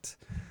that.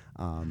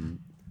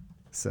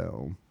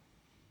 So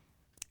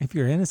If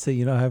you're innocent,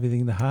 you don't have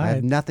anything to I have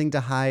hide. nothing to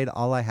hide.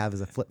 All I have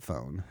is a flip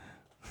phone.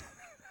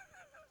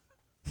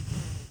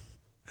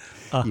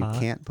 You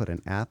can't put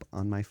an app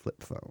on my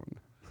flip phone.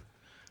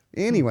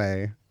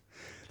 Anyway,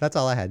 that's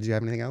all I had. Did you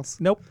have anything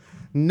else? Nope.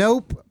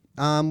 Nope.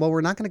 Well,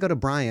 we're not going to go to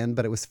Brian,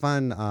 but it was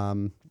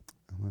fun.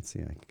 Let's see.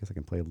 I guess I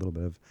can play a little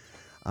bit of.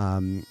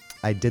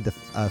 I did the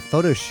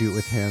photo shoot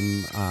with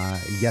him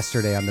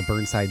yesterday on the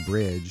Burnside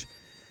Bridge,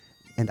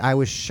 and I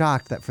was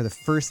shocked that for the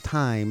first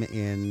time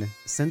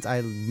since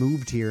I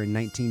moved here in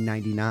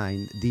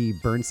 1999, the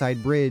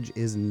Burnside Bridge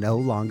is no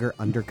longer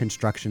under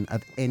construction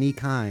of any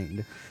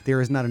kind.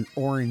 There is not an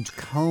orange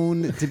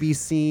cone to be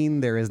seen.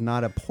 There is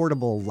not a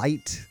portable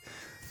light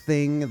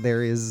thing.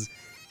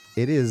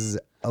 It is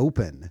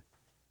open.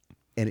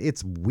 And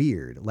it's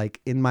weird.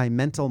 Like in my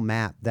mental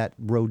map, that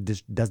road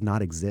does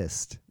not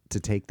exist to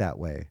take that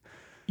way.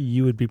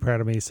 You would be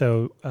proud of me.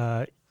 So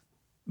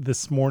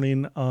this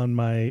morning on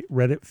my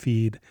Reddit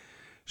feed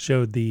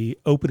showed the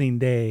opening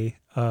day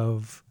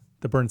of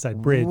the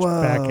Burnside Bridge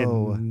back in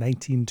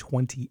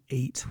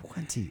 1928.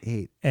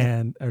 28.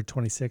 And or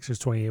 26 or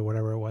 28,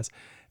 whatever it was.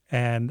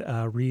 And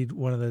read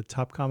one of the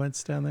top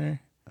comments down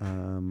there.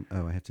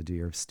 I have to do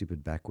your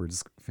stupid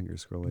backwards finger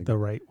scrolling. The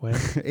right way.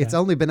 It's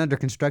only been under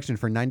construction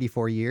for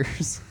 94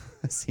 years.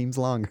 Seems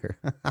longer.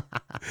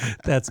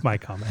 That's my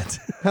comment.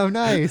 Oh,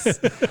 nice.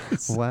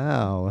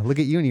 Wow. Look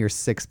at you and your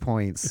 6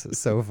 points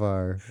so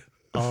far.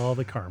 All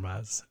the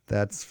karmas.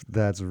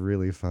 That's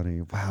really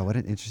funny. Wow, what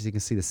an interesting. You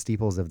can see the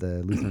steeples of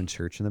the Lutheran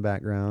Church in the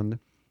background.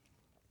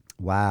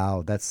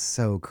 Wow, that's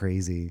so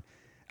crazy.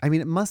 I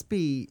mean, it must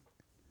be.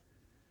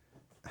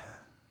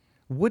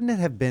 Wouldn't it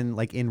have been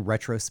like in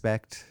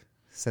retrospect,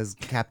 says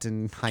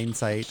Captain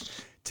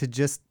Hindsight, to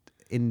just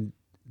in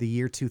the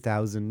year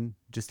 2000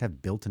 just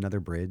have built another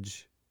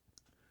bridge?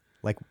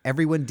 Like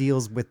everyone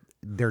deals with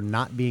there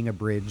not being a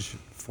bridge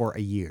for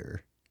a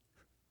year.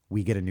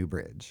 We get a new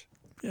bridge.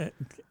 Yeah,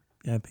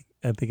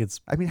 I think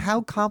it's. I mean,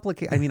 how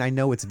complicated? I mean, I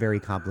know it's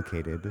very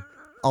complicated,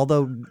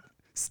 although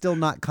still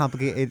not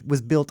complicated. It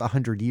was built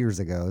 100 years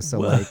ago, so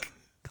like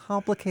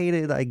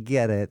complicated. I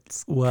get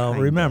it. Well,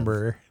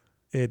 remember,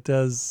 it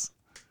does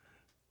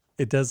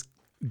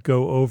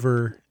go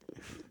over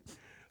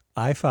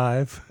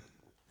I-5,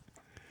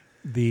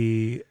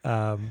 the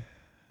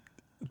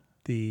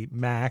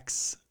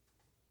Max,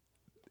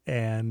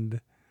 and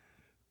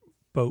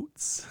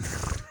boats.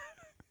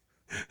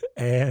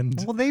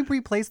 And well, they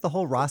replaced the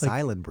whole Ross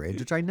Island Bridge,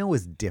 which I know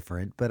is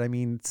different, but I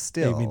mean,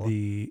 still.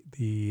 Maybe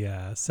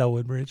the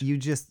Selwood Bridge.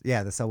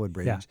 The Selwood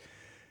Bridge,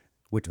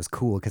 which was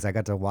cool because I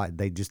got to watch.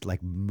 They just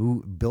like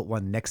built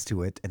one next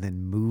to it and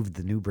then moved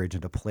the new bridge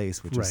into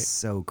place, which is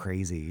so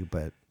crazy.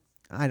 But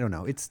I don't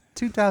know. It's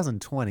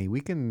 2020. We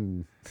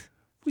can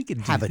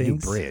have a new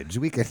bridge.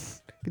 We could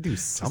do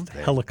something.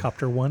 Just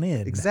helicopter one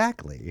in.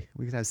 Exactly.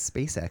 We could have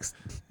SpaceX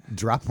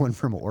drop one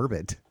from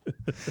orbit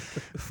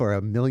for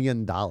 $1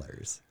 million.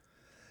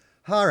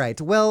 All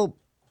right. Well,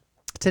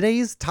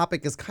 today's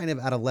topic is kind of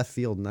out of left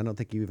field, and I don't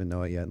think you even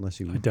know it yet, unless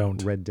you read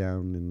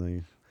down in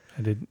the.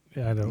 I did.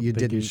 I don't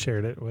think you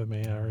shared it with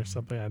me or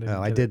something. I didn't.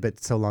 Oh, I did,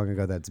 but so long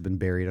ago that's been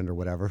buried under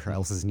whatever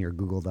else is in your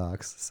Google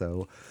Docs.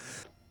 So.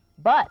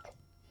 But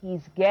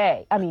he's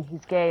gay. I mean,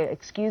 he's gay.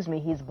 Excuse me.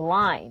 He's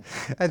blind.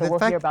 So we'll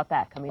hear about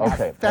that coming up.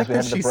 Okay. The fact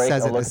that she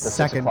says it a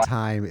second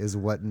time is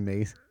what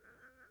made.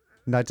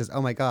 Not just,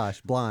 oh my gosh,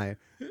 blind.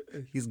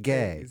 He's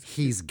gay.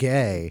 He's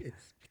gay.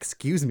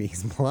 Excuse me,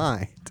 he's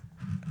blind.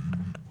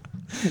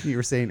 You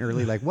were saying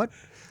earlier, like,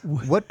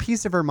 what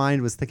piece of her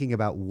mind was thinking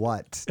about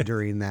what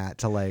during that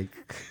to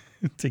like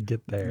to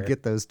get there,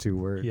 get those two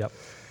words. Yep.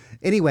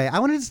 Anyway, I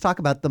wanted to talk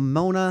about the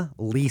Mona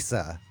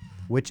Lisa,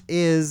 which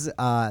is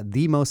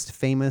the most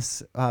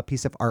famous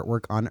piece of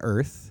artwork on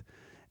Earth.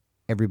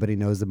 Everybody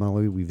knows the Mona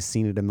Lisa. We've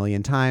seen it a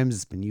million times.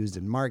 It's been used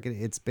in market.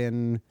 It's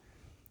been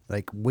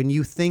like when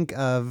you think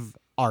of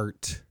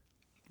art,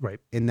 right?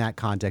 In that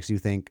context, you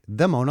think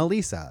the Mona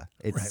Lisa.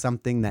 It's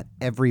something that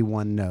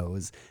everyone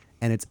knows,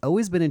 and it's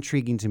always been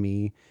intriguing to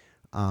me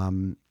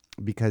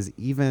because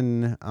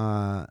even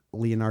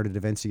Leonardo da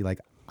Vinci, like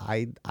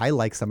I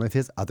like some of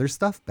his other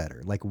stuff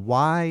better. Like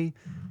why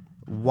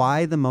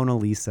the Mona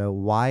Lisa?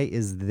 Why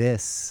is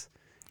this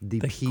the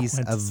piece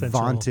of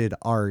vaunted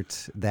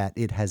art that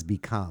it has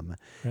become?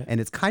 Right. And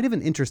it's kind of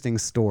an interesting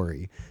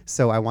story.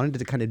 So I wanted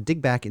to kind of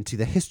dig back into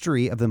the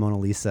history of the Mona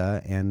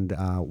Lisa and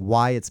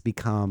why it's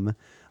become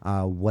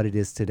what it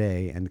is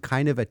today. And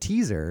kind of a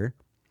teaser,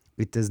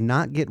 it does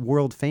not get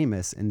world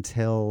famous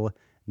until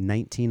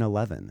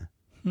 1911.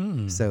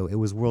 So it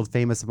was world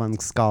famous among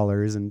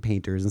scholars and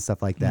painters and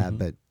stuff like that,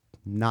 but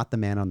not the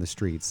man on the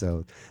street.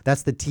 So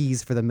that's the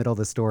tease for the middle of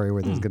the story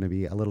where there's going to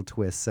be a little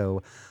twist.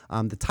 So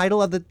the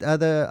title of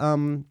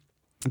the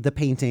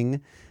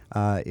painting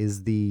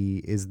is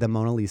the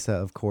Mona Lisa,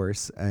 of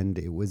course, and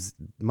it was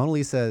Mona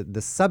Lisa.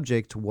 The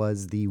subject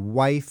was the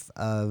wife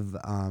of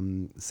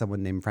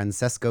someone named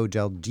Francesco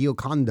del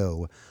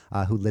Giocondo,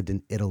 who lived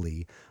in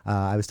Italy.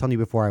 I was telling you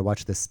before I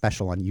watched this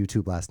special on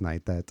YouTube last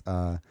night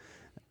that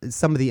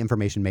some of the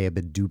information may have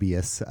been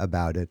dubious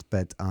about it,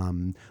 but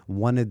for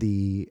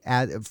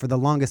the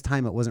longest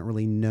time, it wasn't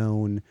really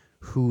known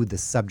who the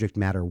subject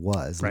matter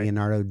was. Right.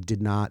 Leonardo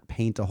did not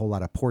paint a whole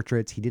lot of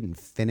portraits. He didn't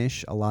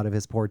finish a lot of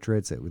his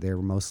portraits. They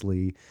were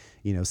mostly,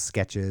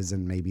 sketches,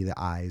 and maybe the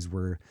eyes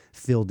were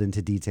filled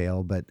into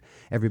detail. But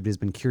everybody's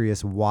been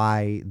curious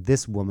why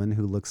this woman,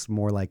 who looks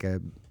more like a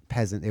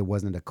peasant, it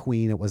wasn't a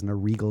queen, it wasn't a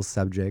regal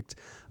subject.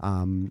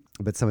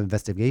 But some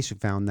investigation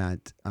found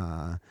that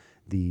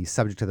the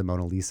subject of the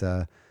Mona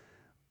Lisa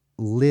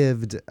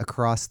lived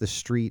across the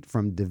street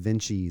from Da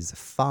Vinci's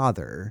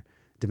father.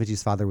 Da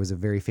Vinci's father was a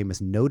very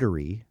famous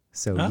notary.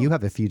 So you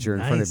have a future in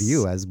front of nice.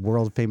 you as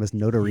world famous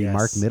notary Yes.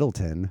 Mark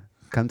Middleton.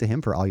 Come to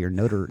him for all your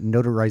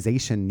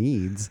notarization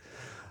needs.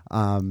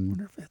 I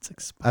wonder if it's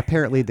expired.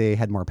 Apparently they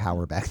had more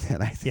power back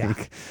then, I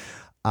think.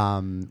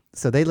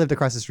 So they lived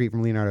across the street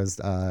from Leonardo's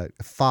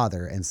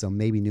father, and so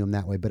maybe knew him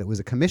that way. But it was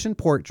a commissioned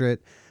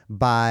portrait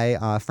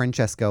by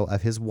Francesco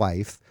of his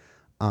wife,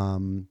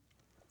 and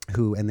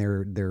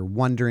they're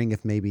wondering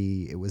if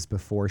maybe it was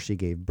before she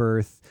gave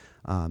birth.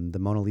 The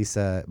Mona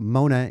Lisa,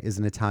 Mona is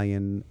an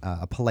Italian,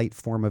 a polite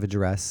form of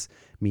address,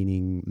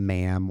 meaning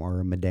ma'am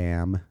or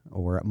madame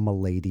or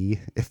milady.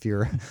 If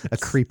you're a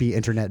creepy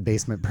internet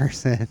basement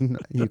person,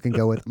 you can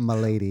go with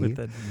milady, With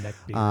the neck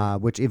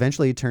beard. which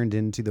eventually turned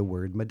into the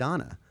word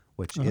Madonna,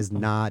 which is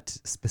not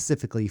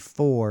specifically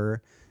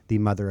for the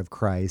Mother of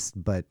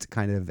Christ, but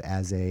kind of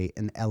as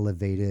an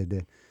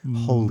elevated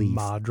holy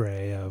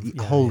Madre of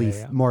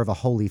more of a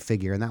holy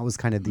figure. And that was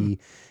kind of the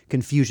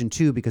confusion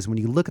too, because when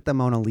you look at the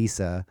Mona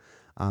Lisa,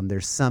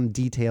 there's some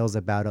details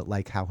about it,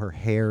 like how her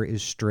hair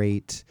is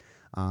straight,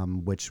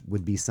 which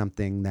would be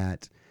something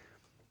that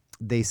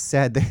they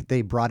said that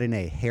they brought in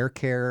a hair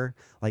care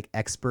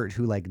expert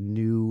who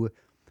knew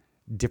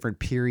different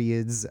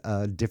periods,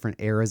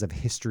 different eras of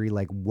history,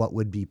 like what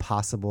would be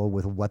possible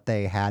with what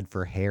they had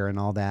for hair and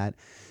all that.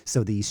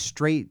 So the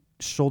straight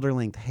shoulder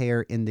length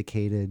hair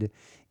indicated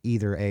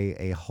either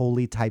a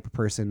holy type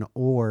person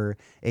or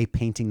a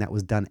painting that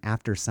was done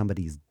after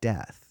somebody's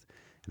death.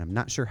 And I'm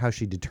not sure how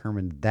she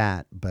determined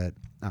that, but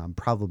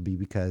probably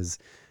because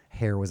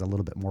hair was a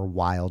little bit more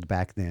wild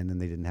back then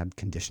and they didn't have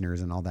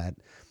conditioners and all that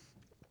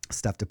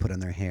stuff to put in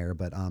their hair.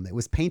 But it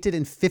was painted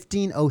in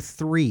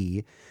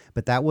 1503,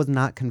 but that was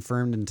not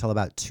confirmed until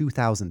about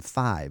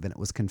 2005. And it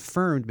was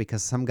confirmed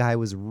because some guy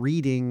was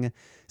reading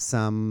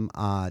some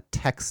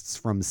texts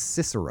from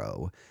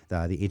Cicero,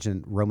 the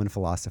ancient Roman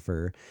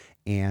philosopher.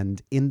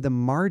 And in the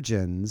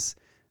margins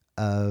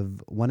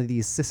of one of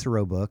these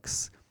Cicero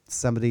books,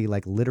 somebody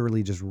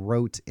literally just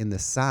wrote in the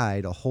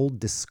side a whole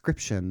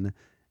description.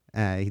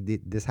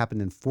 This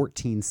happened in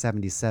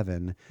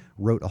 1477,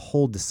 wrote a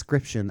whole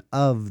description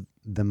of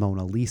the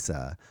Mona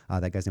Lisa.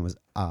 That guy's name was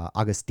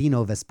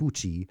Agostino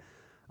Vespucci.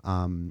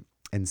 And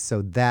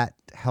so that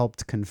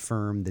helped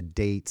confirm the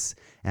dates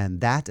and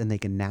they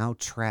can now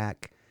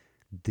track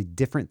the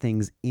different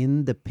things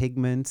in the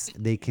pigments.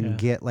 They can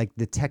get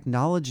the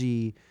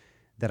technology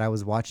that I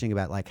was watching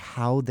about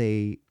how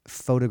they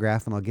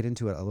photograph, and I'll get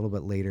into it a little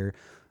bit later.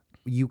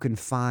 You can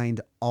find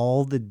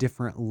all the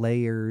different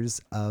layers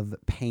of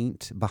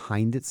paint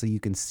behind it. So you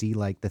can see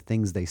the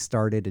things they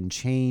started and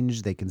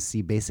changed. They can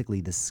see basically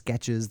the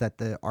sketches that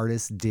the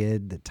artist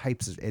did, the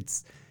types.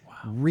 It's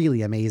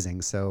really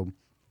amazing. So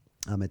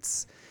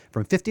it's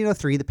from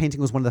 1503. The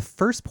painting was one of the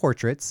first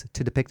portraits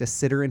to depict a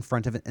sitter in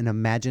front of an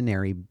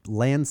imaginary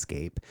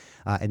landscape.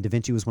 And Da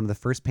Vinci was one of the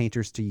first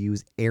painters to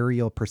use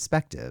aerial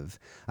perspective.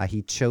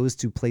 He chose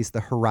to place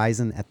the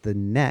horizon at the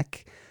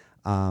neck,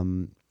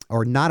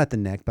 or not at the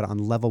neck, but on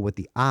level with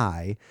the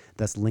eye,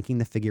 thus linking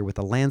the figure with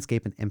the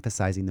landscape and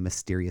emphasizing the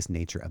mysterious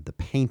nature of the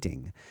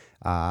painting.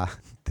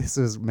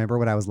 Remember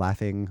when I was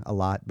laughing a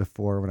lot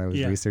before when I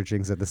was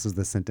researching, so this was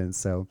the sentence.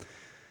 So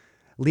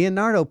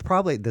Leonardo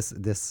probably,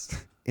 this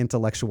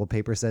intellectual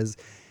paper says,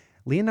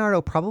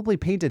 Leonardo probably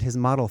painted his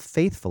model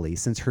faithfully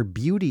since her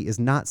beauty is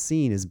not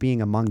seen as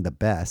being among the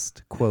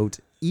best, quote,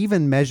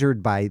 even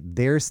measured by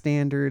their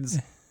standards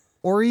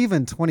or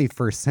even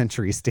 21st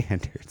century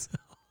standards.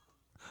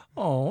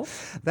 Oh,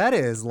 that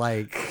is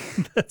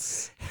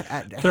that's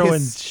a throwing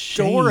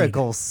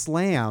historical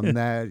slam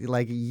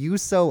that you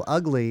so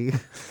ugly,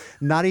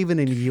 not even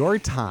in your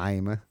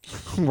time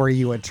were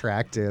you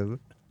attractive.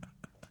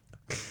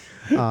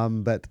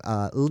 But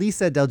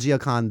Lisa del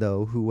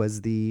Giocondo, who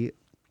was the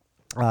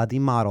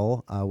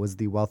model, was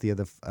the wealthy of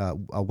the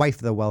wife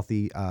of the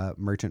wealthy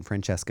merchant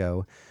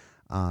Francesco.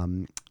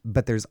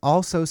 But there's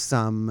also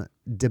some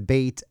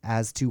debate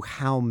as to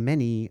how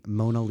many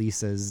Mona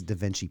Lisas Da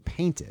Vinci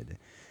painted.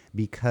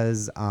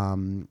 Because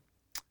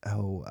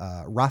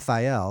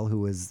Raphael, who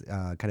was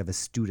kind of a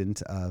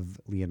student of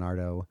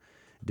Leonardo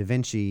da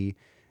Vinci,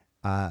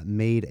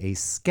 made a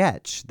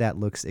sketch that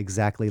looks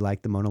exactly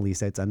like the Mona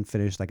Lisa. It's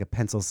unfinished, like a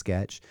pencil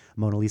sketch.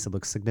 Mona Lisa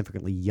looks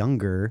significantly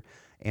younger,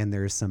 and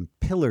there's some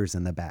pillars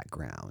in the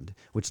background,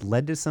 which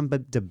led to some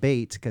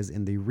debate, because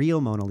in the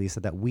real Mona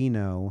Lisa that we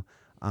know,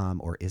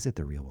 or is it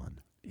the real one?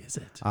 Is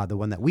it? The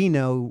one that we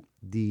know,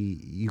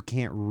 you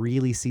can't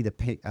really see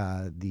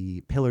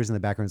the pillars in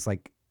the background. It's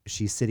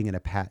she's sitting in a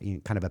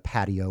kind of a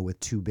patio with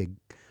two big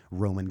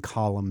Roman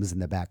columns in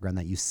the background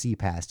that you see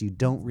past. You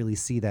don't really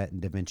see that in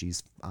Da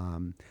Vinci's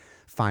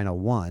final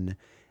one.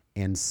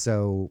 And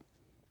so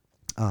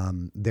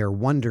they're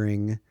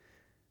wondering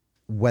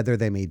whether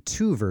they made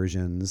two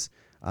versions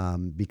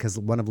because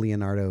one of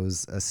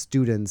Leonardo's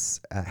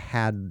students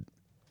had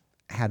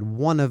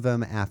one of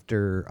them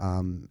after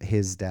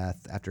his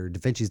death, after Da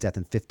Vinci's death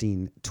in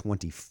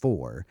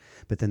 1524.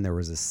 But then there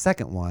was a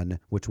second one,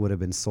 which would have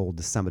been sold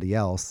to somebody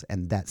else.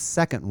 And that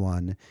second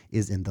one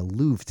is in the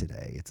Louvre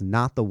today. It's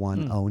not the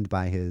one owned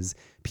by his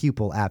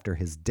pupil after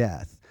his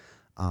death.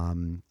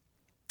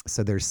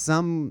 So there's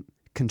some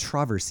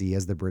controversy,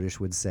 as the British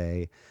would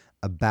say,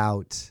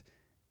 about,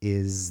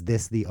 is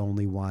this the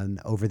only one?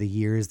 Over the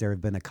years, there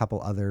have been a couple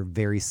other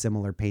very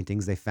similar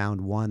paintings. They found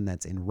one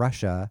that's in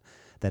Russia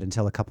that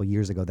until a couple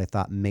years ago they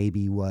thought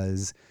maybe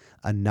was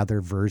another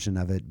version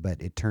of it,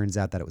 but it turns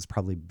out that it was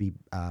probably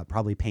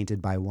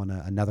painted by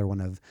another one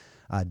of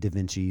Da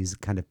Vinci's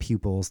kind of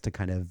pupils to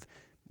kind of,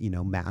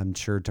 I'm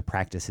sure to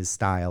practice his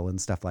style and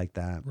stuff like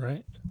that.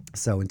 Right.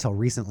 So until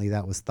recently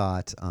that was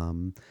thought.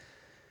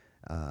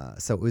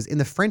 So it was in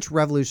the French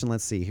Revolution.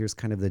 Let's see, here's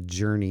kind of the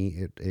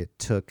journey it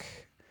took.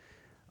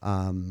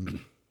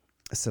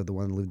 So the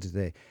one lived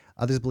today.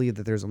 Others believe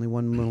that there's only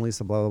one Mona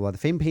Lisa, blah, blah, blah. The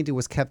famed painting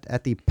was kept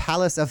at the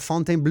Palace of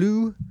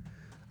Fontainebleau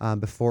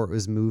before it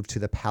was moved to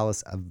the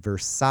Palace of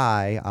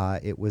Versailles.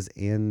 It was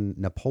in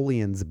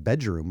Napoleon's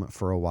bedroom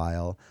for a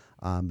while,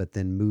 but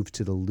then moved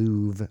to the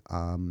Louvre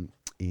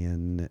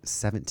in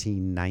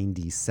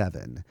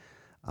 1797.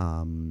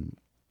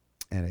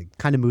 And it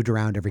kind of moved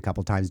around every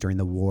couple times during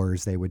the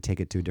wars. They would take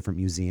it to a different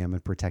museum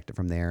and protect it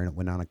from there. And it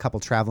went on a couple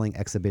traveling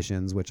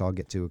exhibitions, which I'll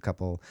get to a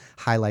couple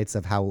highlights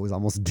of how it was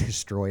almost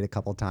destroyed a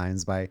couple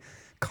times by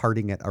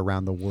carting it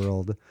around the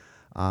world.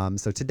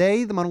 So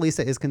today, the Mona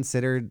Lisa is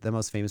considered the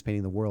most famous painting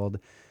in the world.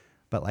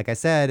 But like I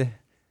said,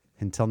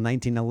 until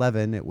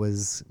 1911, it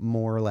was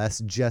more or less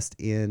just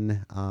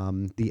in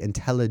the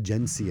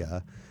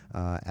intelligentsia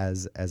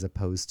as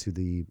opposed to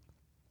the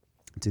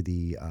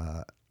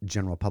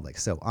general public.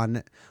 So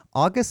on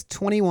August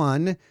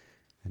 21,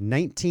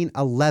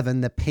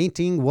 1911, the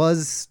painting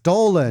was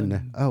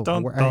stolen. Oh,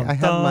 I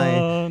have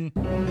my...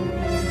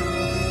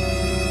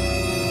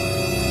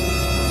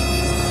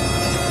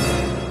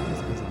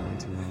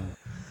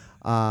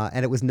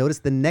 And it was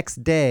noticed the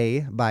next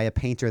day by a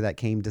painter that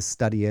came to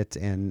study it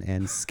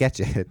and sketch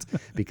it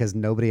because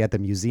nobody at the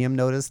museum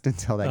noticed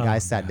until that guy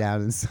sat down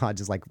and saw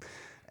just like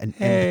an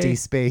empty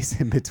space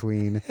in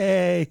between.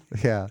 Yeah.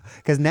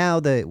 Because now,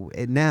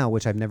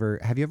 which I've never,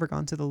 have you ever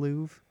gone to the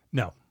Louvre?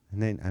 No.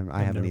 And then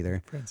I haven't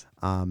either.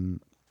 And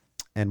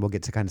we'll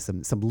get to kind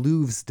of some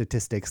Louvre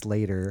statistics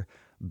later,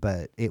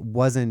 but it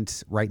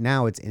wasn't, right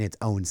now it's in its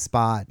own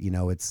spot.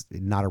 It's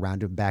not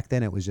around it. Back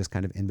then it was just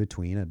kind of in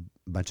between a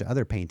bunch of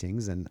other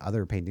paintings, and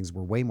other paintings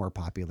were way more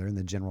popular, and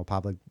the general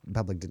public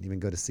didn't even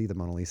go to see the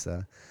Mona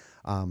Lisa.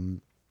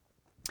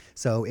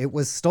 So it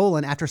was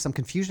stolen after some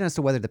confusion as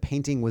to whether the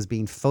painting was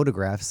being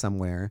photographed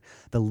somewhere.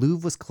 The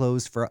Louvre was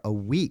closed for a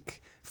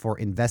week for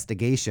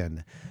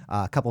investigation.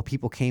 A couple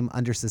people came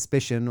under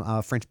suspicion.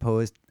 French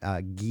poet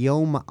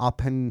Guillaume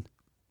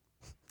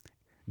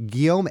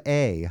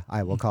A,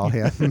 I will call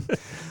him,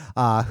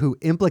 who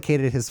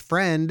implicated his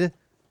friend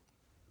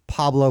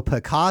Pablo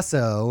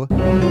Picasso.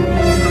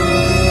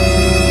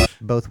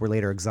 Both were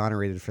later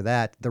exonerated for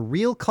that. The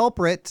real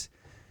culprit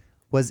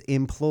was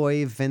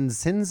employee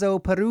Vincenzo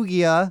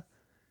Perugia,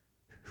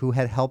 who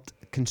had helped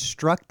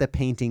construct the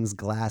painting's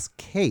glass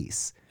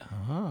case.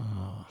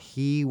 Oh.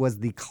 He was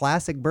the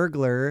classic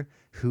burglar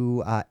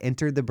who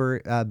entered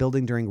the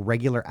building during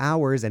regular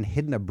hours and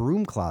hid in a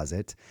broom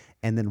closet,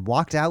 and then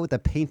walked out with the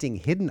painting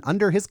hidden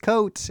under his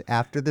coat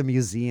after the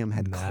museum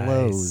had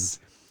closed.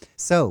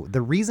 So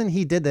the reason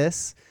he did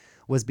this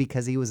was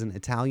because he was an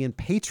Italian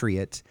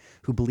patriot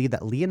who believed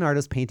that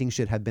Leonardo's painting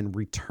should have been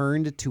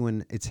returned to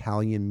an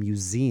Italian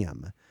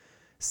museum.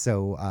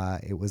 So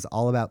it was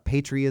all about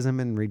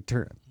patriotism and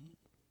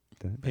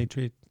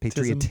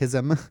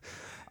patriotism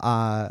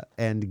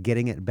and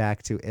getting it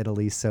back to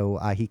Italy. So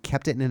he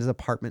kept it in his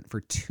apartment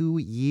for 2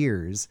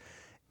 years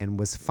and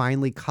was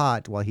finally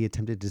caught while he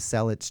attempted to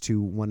sell it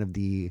to one of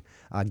the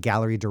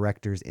gallery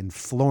directors in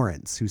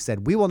Florence, who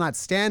said, "We will not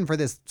stand for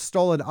this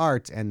stolen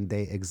art." And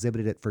they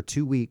exhibited it for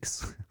 2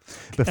 weeks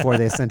before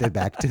they sent it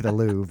back to the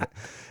Louvre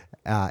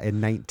in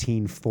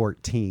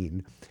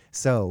 1914.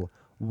 So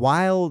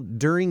while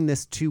during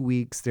this 2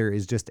 weeks, there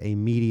is just a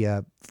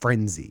media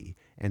frenzy.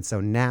 And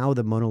so now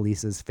the Mona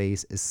Lisa's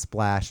face is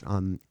splashed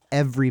on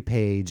every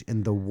page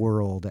in the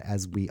world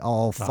as we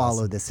all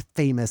follow this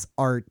famous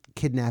art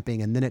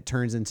kidnapping. And then it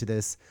turns into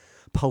this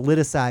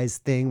politicized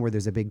thing where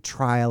there's a big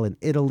trial in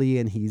Italy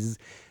and he's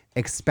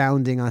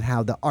expounding on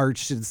how the art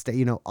should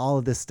stay. All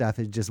of this stuff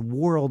is just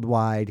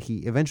worldwide. He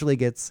eventually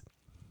gets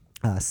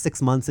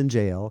 6 months in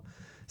jail.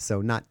 So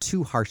not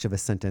too harsh of a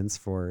sentence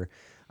for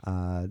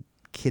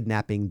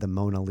kidnapping the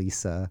Mona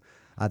Lisa.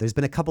 There's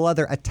been a couple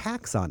other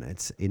attacks on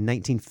it. In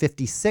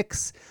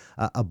 1956,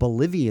 a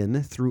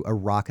Bolivian threw a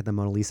rock at the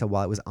Mona Lisa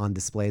while it was on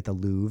display at the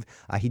Louvre.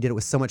 He did it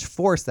with so much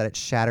force that it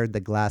shattered the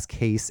glass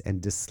case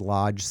and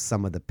dislodged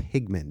some of the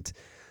pigment.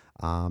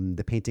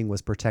 The painting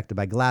was protected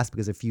by glass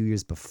because a few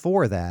years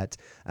before that,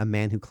 a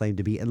man who claimed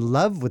to be in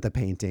love with the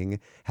painting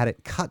had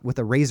it cut with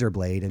a razor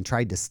blade and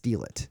tried to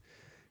steal it.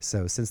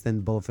 So since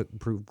then,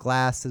 bulletproof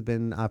glass has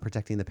been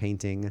protecting the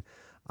painting.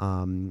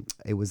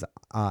 It was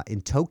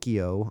in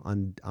Tokyo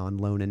on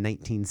loan in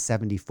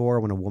 1974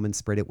 when a woman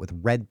sprayed it with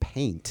red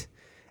paint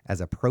as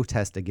a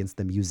protest against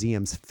the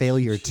museum's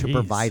failure to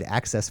provide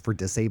access for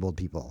disabled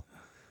people.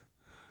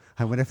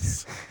 I wonder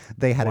if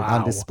they had it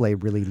on display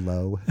really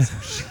low so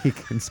she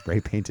can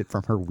spray paint it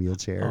from her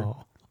wheelchair.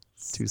 Oh.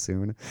 Too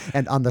soon.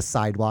 And on the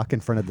sidewalk in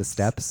front of the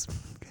steps,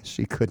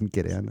 she couldn't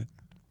get in.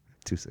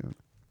 Too soon.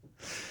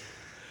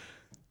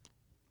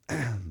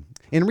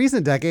 In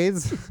recent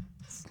decades,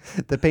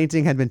 the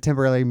painting had been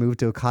temporarily moved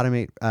to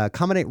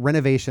accommodate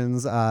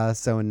renovations.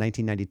 So in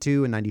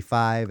 1992 and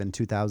 95 and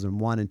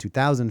 2001 and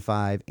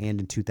 2005 and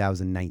in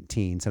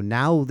 2019. So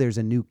now there's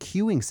a new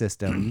queuing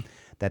system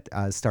that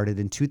started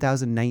in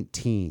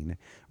 2019,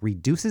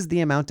 reduces the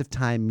amount of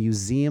time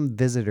museum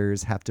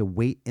visitors have to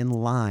wait in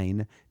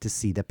line to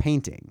see the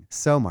painting.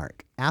 So,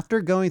 Mark, after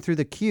going through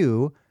the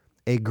queue,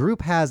 a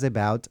group has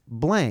about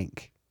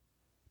blank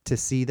to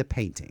see the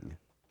painting.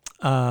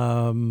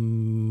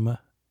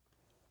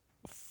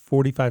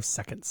 45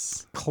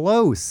 seconds.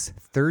 Close.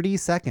 30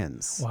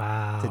 seconds.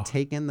 Wow. To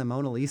take in the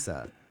Mona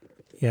Lisa.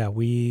 Yeah,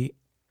 we,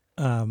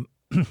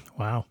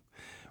 wow.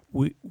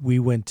 We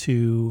went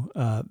to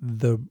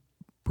the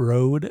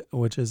Broad,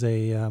 which is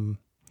a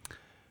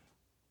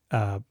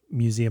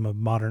museum of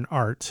modern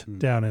art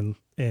down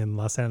in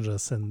Los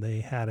Angeles, and they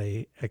had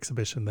a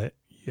exhibition that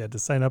you had to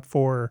sign up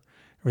for,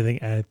 everything.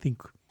 And I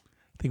think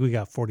we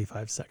got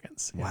 45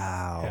 seconds. Yeah.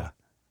 Wow. Yeah.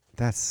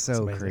 That's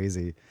so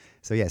crazy.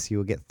 So yes, you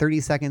will get 30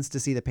 seconds to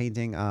see the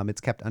painting.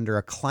 It's kept under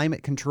a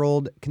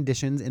climate-controlled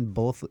conditions in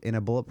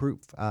a bulletproof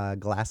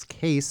glass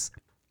case.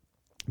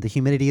 The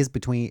humidity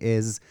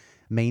is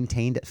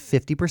maintained at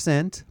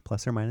 50%,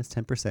 plus or minus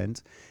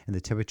 10%, and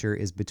the temperature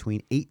is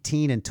between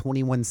 18 and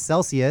 21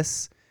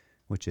 Celsius,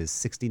 which is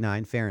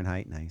 69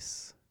 Fahrenheit.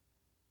 Nice.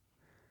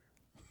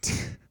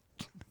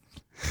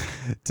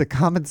 To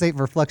compensate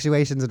for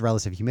fluctuations in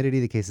relative humidity,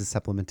 the case is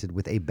supplemented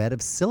with a bed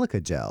of silica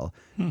gel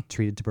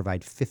treated to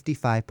provide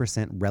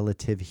 55%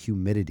 relative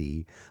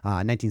humidity.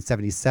 In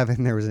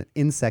 1977, there was an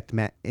insect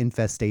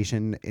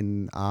infestation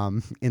in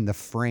the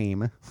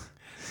frame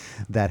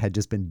that had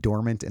just been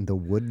dormant in the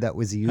wood that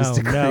was used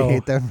to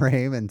create the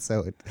frame, and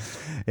so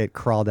it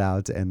crawled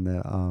out,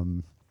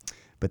 and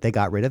but they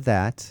got rid of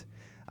that.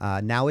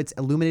 Now it's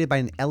illuminated by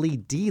an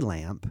LED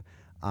lamp.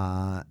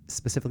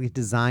 Specifically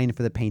designed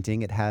for the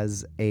painting. It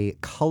has a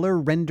color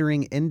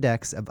rendering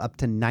index of up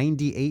to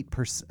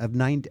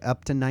 98%,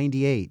 up to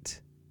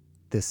 98.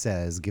 This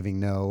says, giving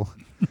no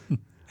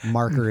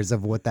markers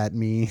of what that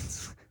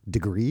means.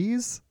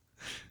 Degrees?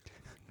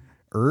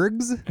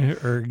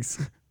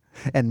 Ergs?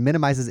 And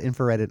minimizes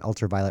infrared and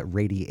ultraviolet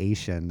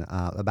radiation.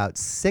 About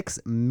 6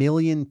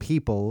 million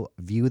people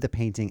view the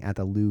painting at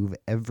the Louvre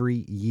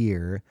every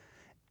year.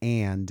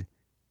 And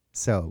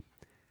so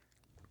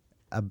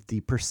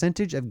the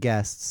percentage of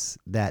guests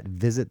that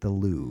visit the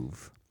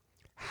Louvre,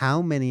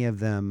 how many of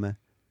them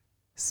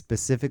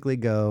specifically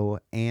go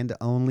and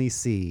only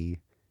see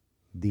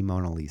the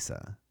Mona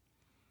Lisa?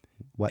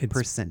 What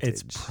percentage?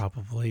 It's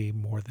probably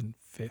more than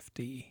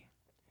 50.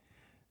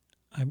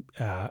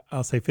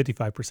 I'll say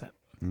 55%.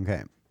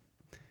 Okay.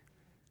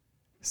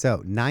 So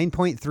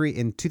 9.3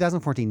 in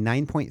 2014,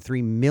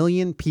 9.3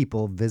 million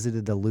people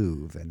visited the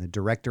Louvre, and the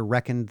director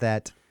reckoned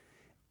that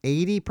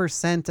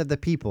 80% of the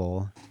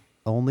people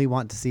only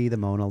want to see the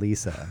Mona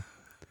Lisa.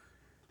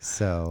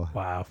 So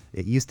wow,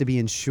 it used to be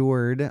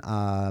insured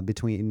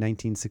between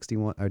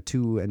 1961 or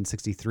 2 and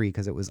 63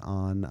 because it was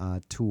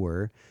on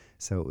tour.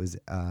 So it was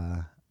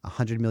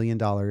 $100 million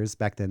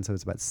back then. So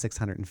it's about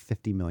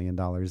 $650 million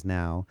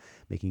now,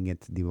 making it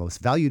the most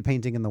valued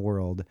painting in the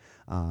world.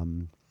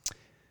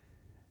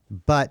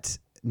 But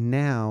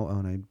now,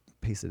 and I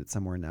pasted it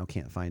somewhere now,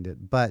 can't find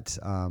it. But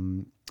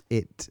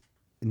it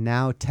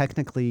now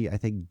technically, I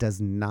think,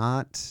 does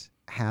not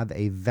have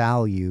a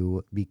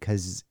value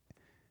because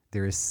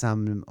there is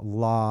some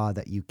law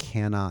that you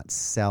cannot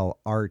sell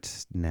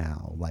art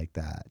now like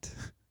that,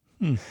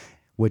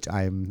 which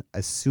I'm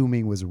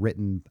assuming was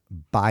written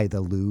by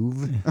the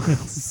Louvre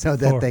so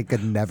that they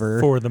could never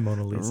for the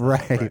Mona Lisa,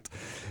 right?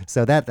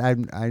 So that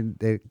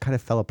it kind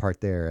of fell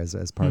apart there as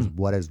far as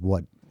what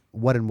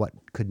and what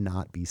could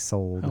not be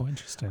sold. Oh,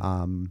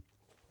 interesting.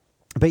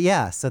 But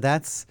yeah, so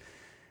that's.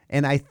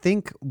 And I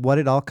think what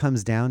it all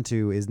comes down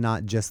to is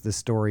not just the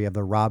story of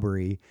the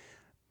robbery.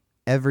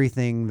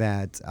 Everything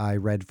that I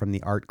read from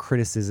the art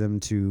criticism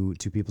to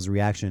people's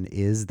reaction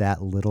is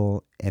that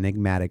little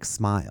enigmatic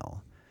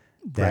smile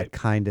that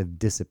kind of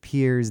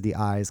disappears. The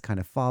eyes kind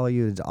of follow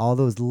you. All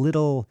those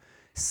little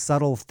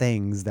subtle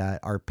things that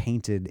are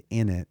painted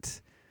in it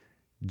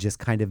just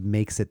kind of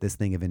makes it this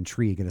thing of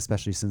intrigue. And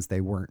especially since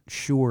they weren't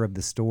sure of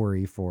the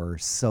story for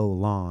so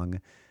long,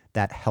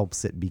 that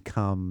helps it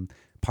become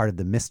part of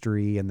the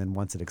mystery. And then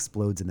once it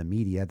explodes in the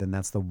media, then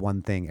that's the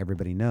one thing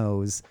everybody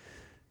knows.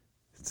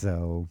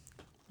 So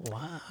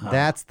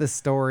that's the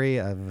story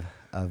of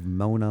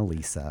Mona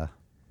Lisa.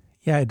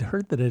 Yeah, I'd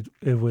heard that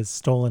it was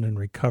stolen and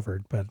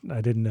recovered, but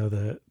I didn't know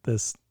the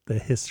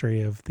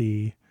history of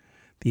the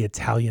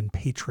Italian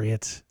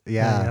patriot.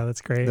 Yeah,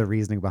 that's great. The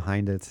reasoning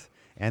behind it.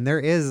 And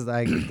there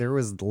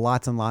was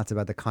lots and lots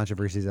about the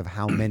controversies of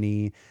how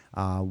many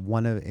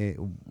one of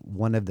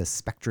the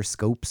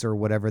spectroscopes or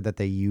whatever that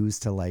they use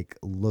to like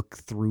look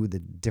through the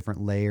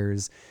different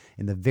layers.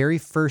 In the very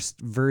first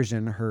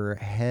version, her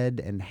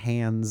head and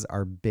hands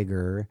are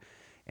bigger,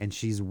 and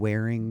she's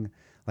wearing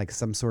like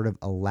some sort of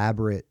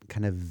elaborate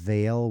kind of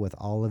veil with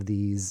all of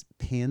these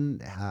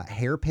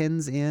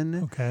hairpins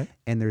in. Okay.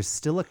 And there's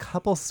still a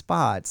couple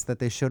spots that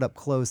they showed up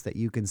close that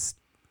you can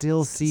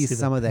still see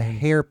some of the pin.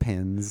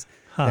 hairpins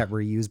that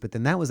were used. But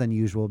then that was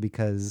unusual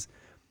because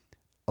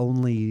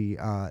only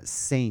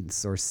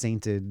saints or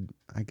sainted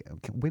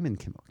women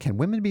can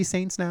women be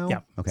saints now? Yeah.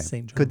 Okay.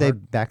 Saint Joan Could of they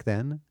Arc. back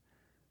then?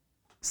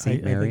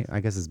 Saint Mary, I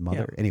guess his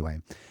mother. Yeah. Anyway,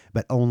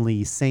 but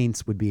only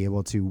saints would be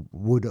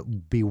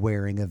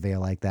wearing a veil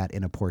like that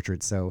in a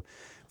portrait. So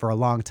for a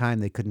long time,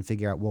 they couldn't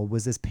figure out, well,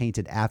 was this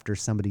painted after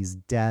somebody's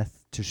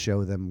death to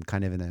show them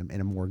kind of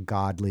in a more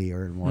godly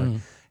or more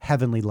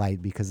heavenly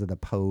light because of the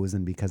pose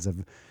and because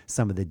of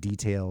some of the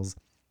details.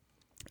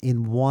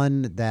 In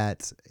one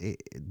that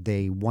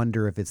they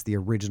wonder if it's the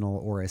original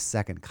or a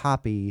second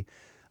copy,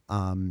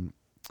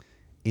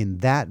 in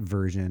that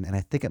version, and I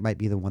think it might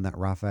be the one that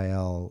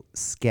Raphael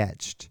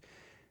sketched,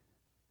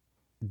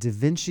 Da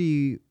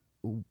Vinci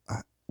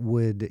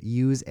would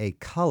use a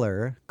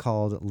color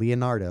called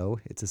Leonardo.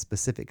 It's a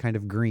specific kind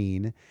of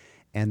green,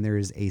 and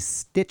there's a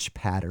stitch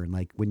pattern,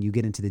 like when you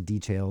get into the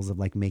details of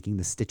like making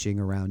the stitching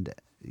around,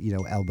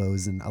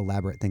 elbows and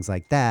elaborate things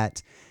like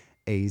that,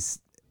 a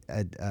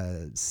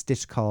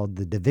stitch called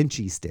the Da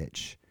Vinci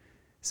stitch.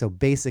 So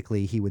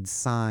basically, he would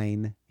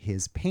sign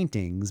his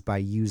paintings by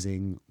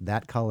using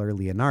that color,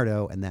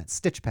 Leonardo, and that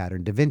stitch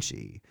pattern, Da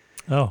Vinci.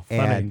 Oh,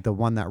 funny. And the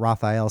one that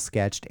Raphael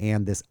sketched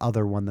and this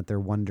other one that they're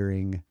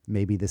wondering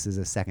maybe this is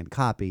a second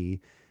copy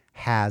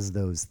has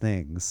those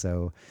things.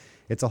 So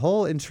it's a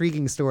whole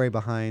intriguing story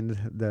behind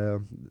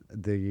that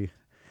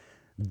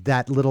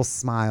little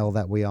smile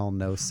that we all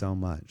know so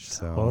much.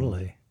 So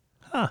Totally.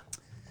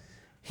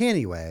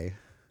 anyway,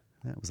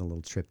 that was a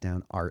little trip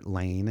down art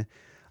lane.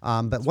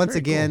 But once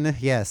again,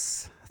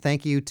 yes,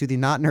 thank you to the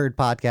Not Nerd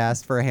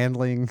podcast for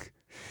handling,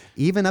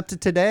 even up to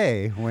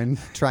today, when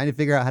trying to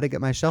figure out how to get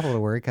my shuffle to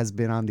work, has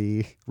been on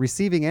the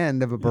receiving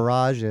end of a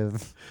barrage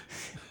of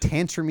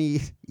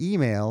tantrumy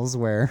emails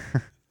where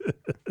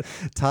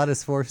Todd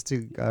is forced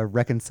to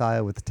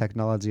reconcile with the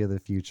technology of the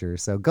future.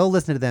 So go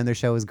listen to them. Their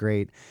show is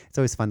great. It's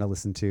always fun to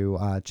listen to.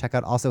 Check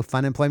out also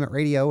Fun Employment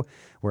Radio,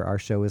 where our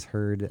show is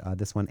heard,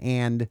 this one,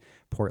 and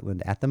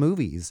Portland at the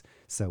Movies.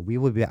 So we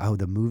will be,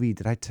 the movie,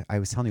 I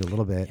was telling you a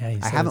little bit. Yeah, you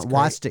I said haven't it's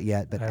watched great. it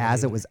yet, but I haven't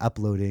as it either. was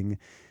uploading,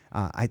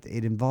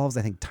 it involves,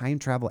 I think, time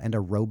travel and a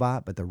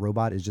robot, but the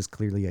robot is just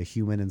clearly a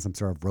human in some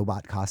sort of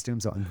robot costume.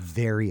 So I'm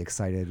very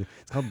excited.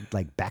 It's called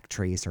like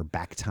Backtrace or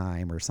Back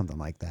Time or something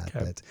like that.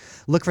 Okay. But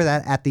look for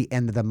that at the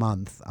end of the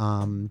month.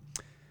 Do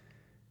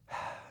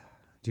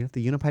you know if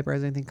the Unipiper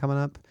has anything coming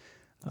up?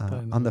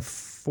 On the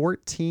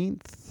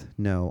 14th?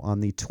 No, on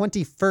the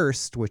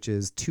 21st, which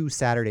is 2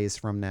 Saturdays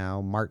from now,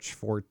 March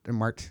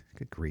 21,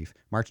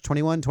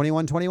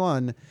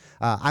 21.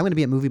 I'm going to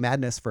be at Movie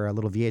Madness for a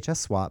little VHS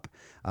swap.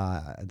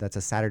 That's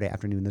a Saturday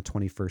afternoon, the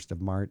 21st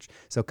of March.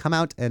 So come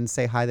out and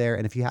say hi there.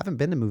 And if you haven't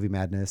been to Movie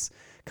Madness,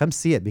 come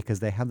see it, because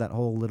they have that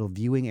whole little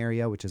viewing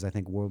area, which is, I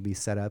think, will be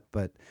set up.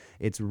 But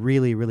it's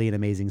really, really an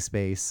amazing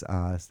space.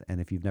 And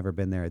if you've never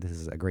been there, this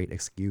is a great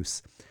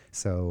excuse.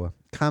 So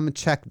come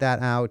check that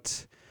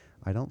out.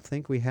 I don't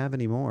think we have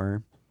any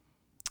more.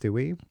 Do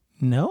we?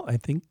 No, I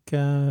think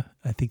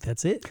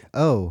that's it.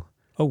 Oh.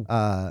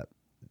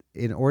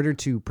 In order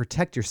to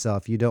protect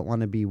yourself, you don't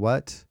want to be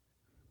what?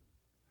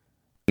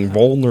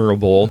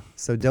 Vulnerable.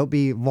 So don't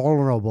be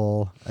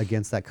vulnerable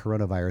against that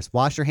coronavirus.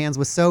 Wash your hands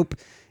with soap.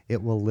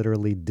 It will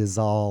literally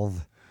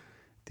dissolve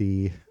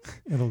the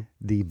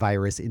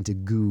virus into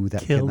goo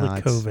that kill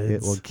cannot. The COVIDs.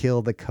 It will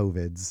kill the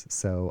COVIDs.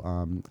 So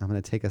I'm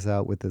going to take us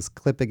out with this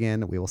clip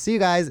again. We will see you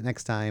guys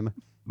next time.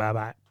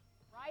 Bye-bye.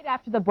 Right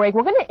after the break,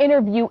 we're going to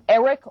interview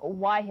Eric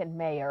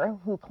Weihenmayer,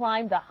 who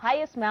climbed the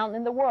highest mountain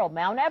in the world,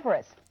 Mount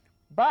Everest.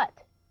 But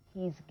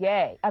he's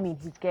gay.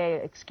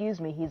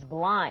 He's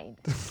blind.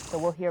 So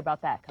we'll hear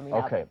about that coming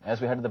up. Okay, as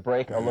we head to the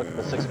break, a look at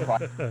the 6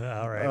 o'clock.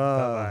 All right.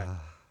 Bye-bye.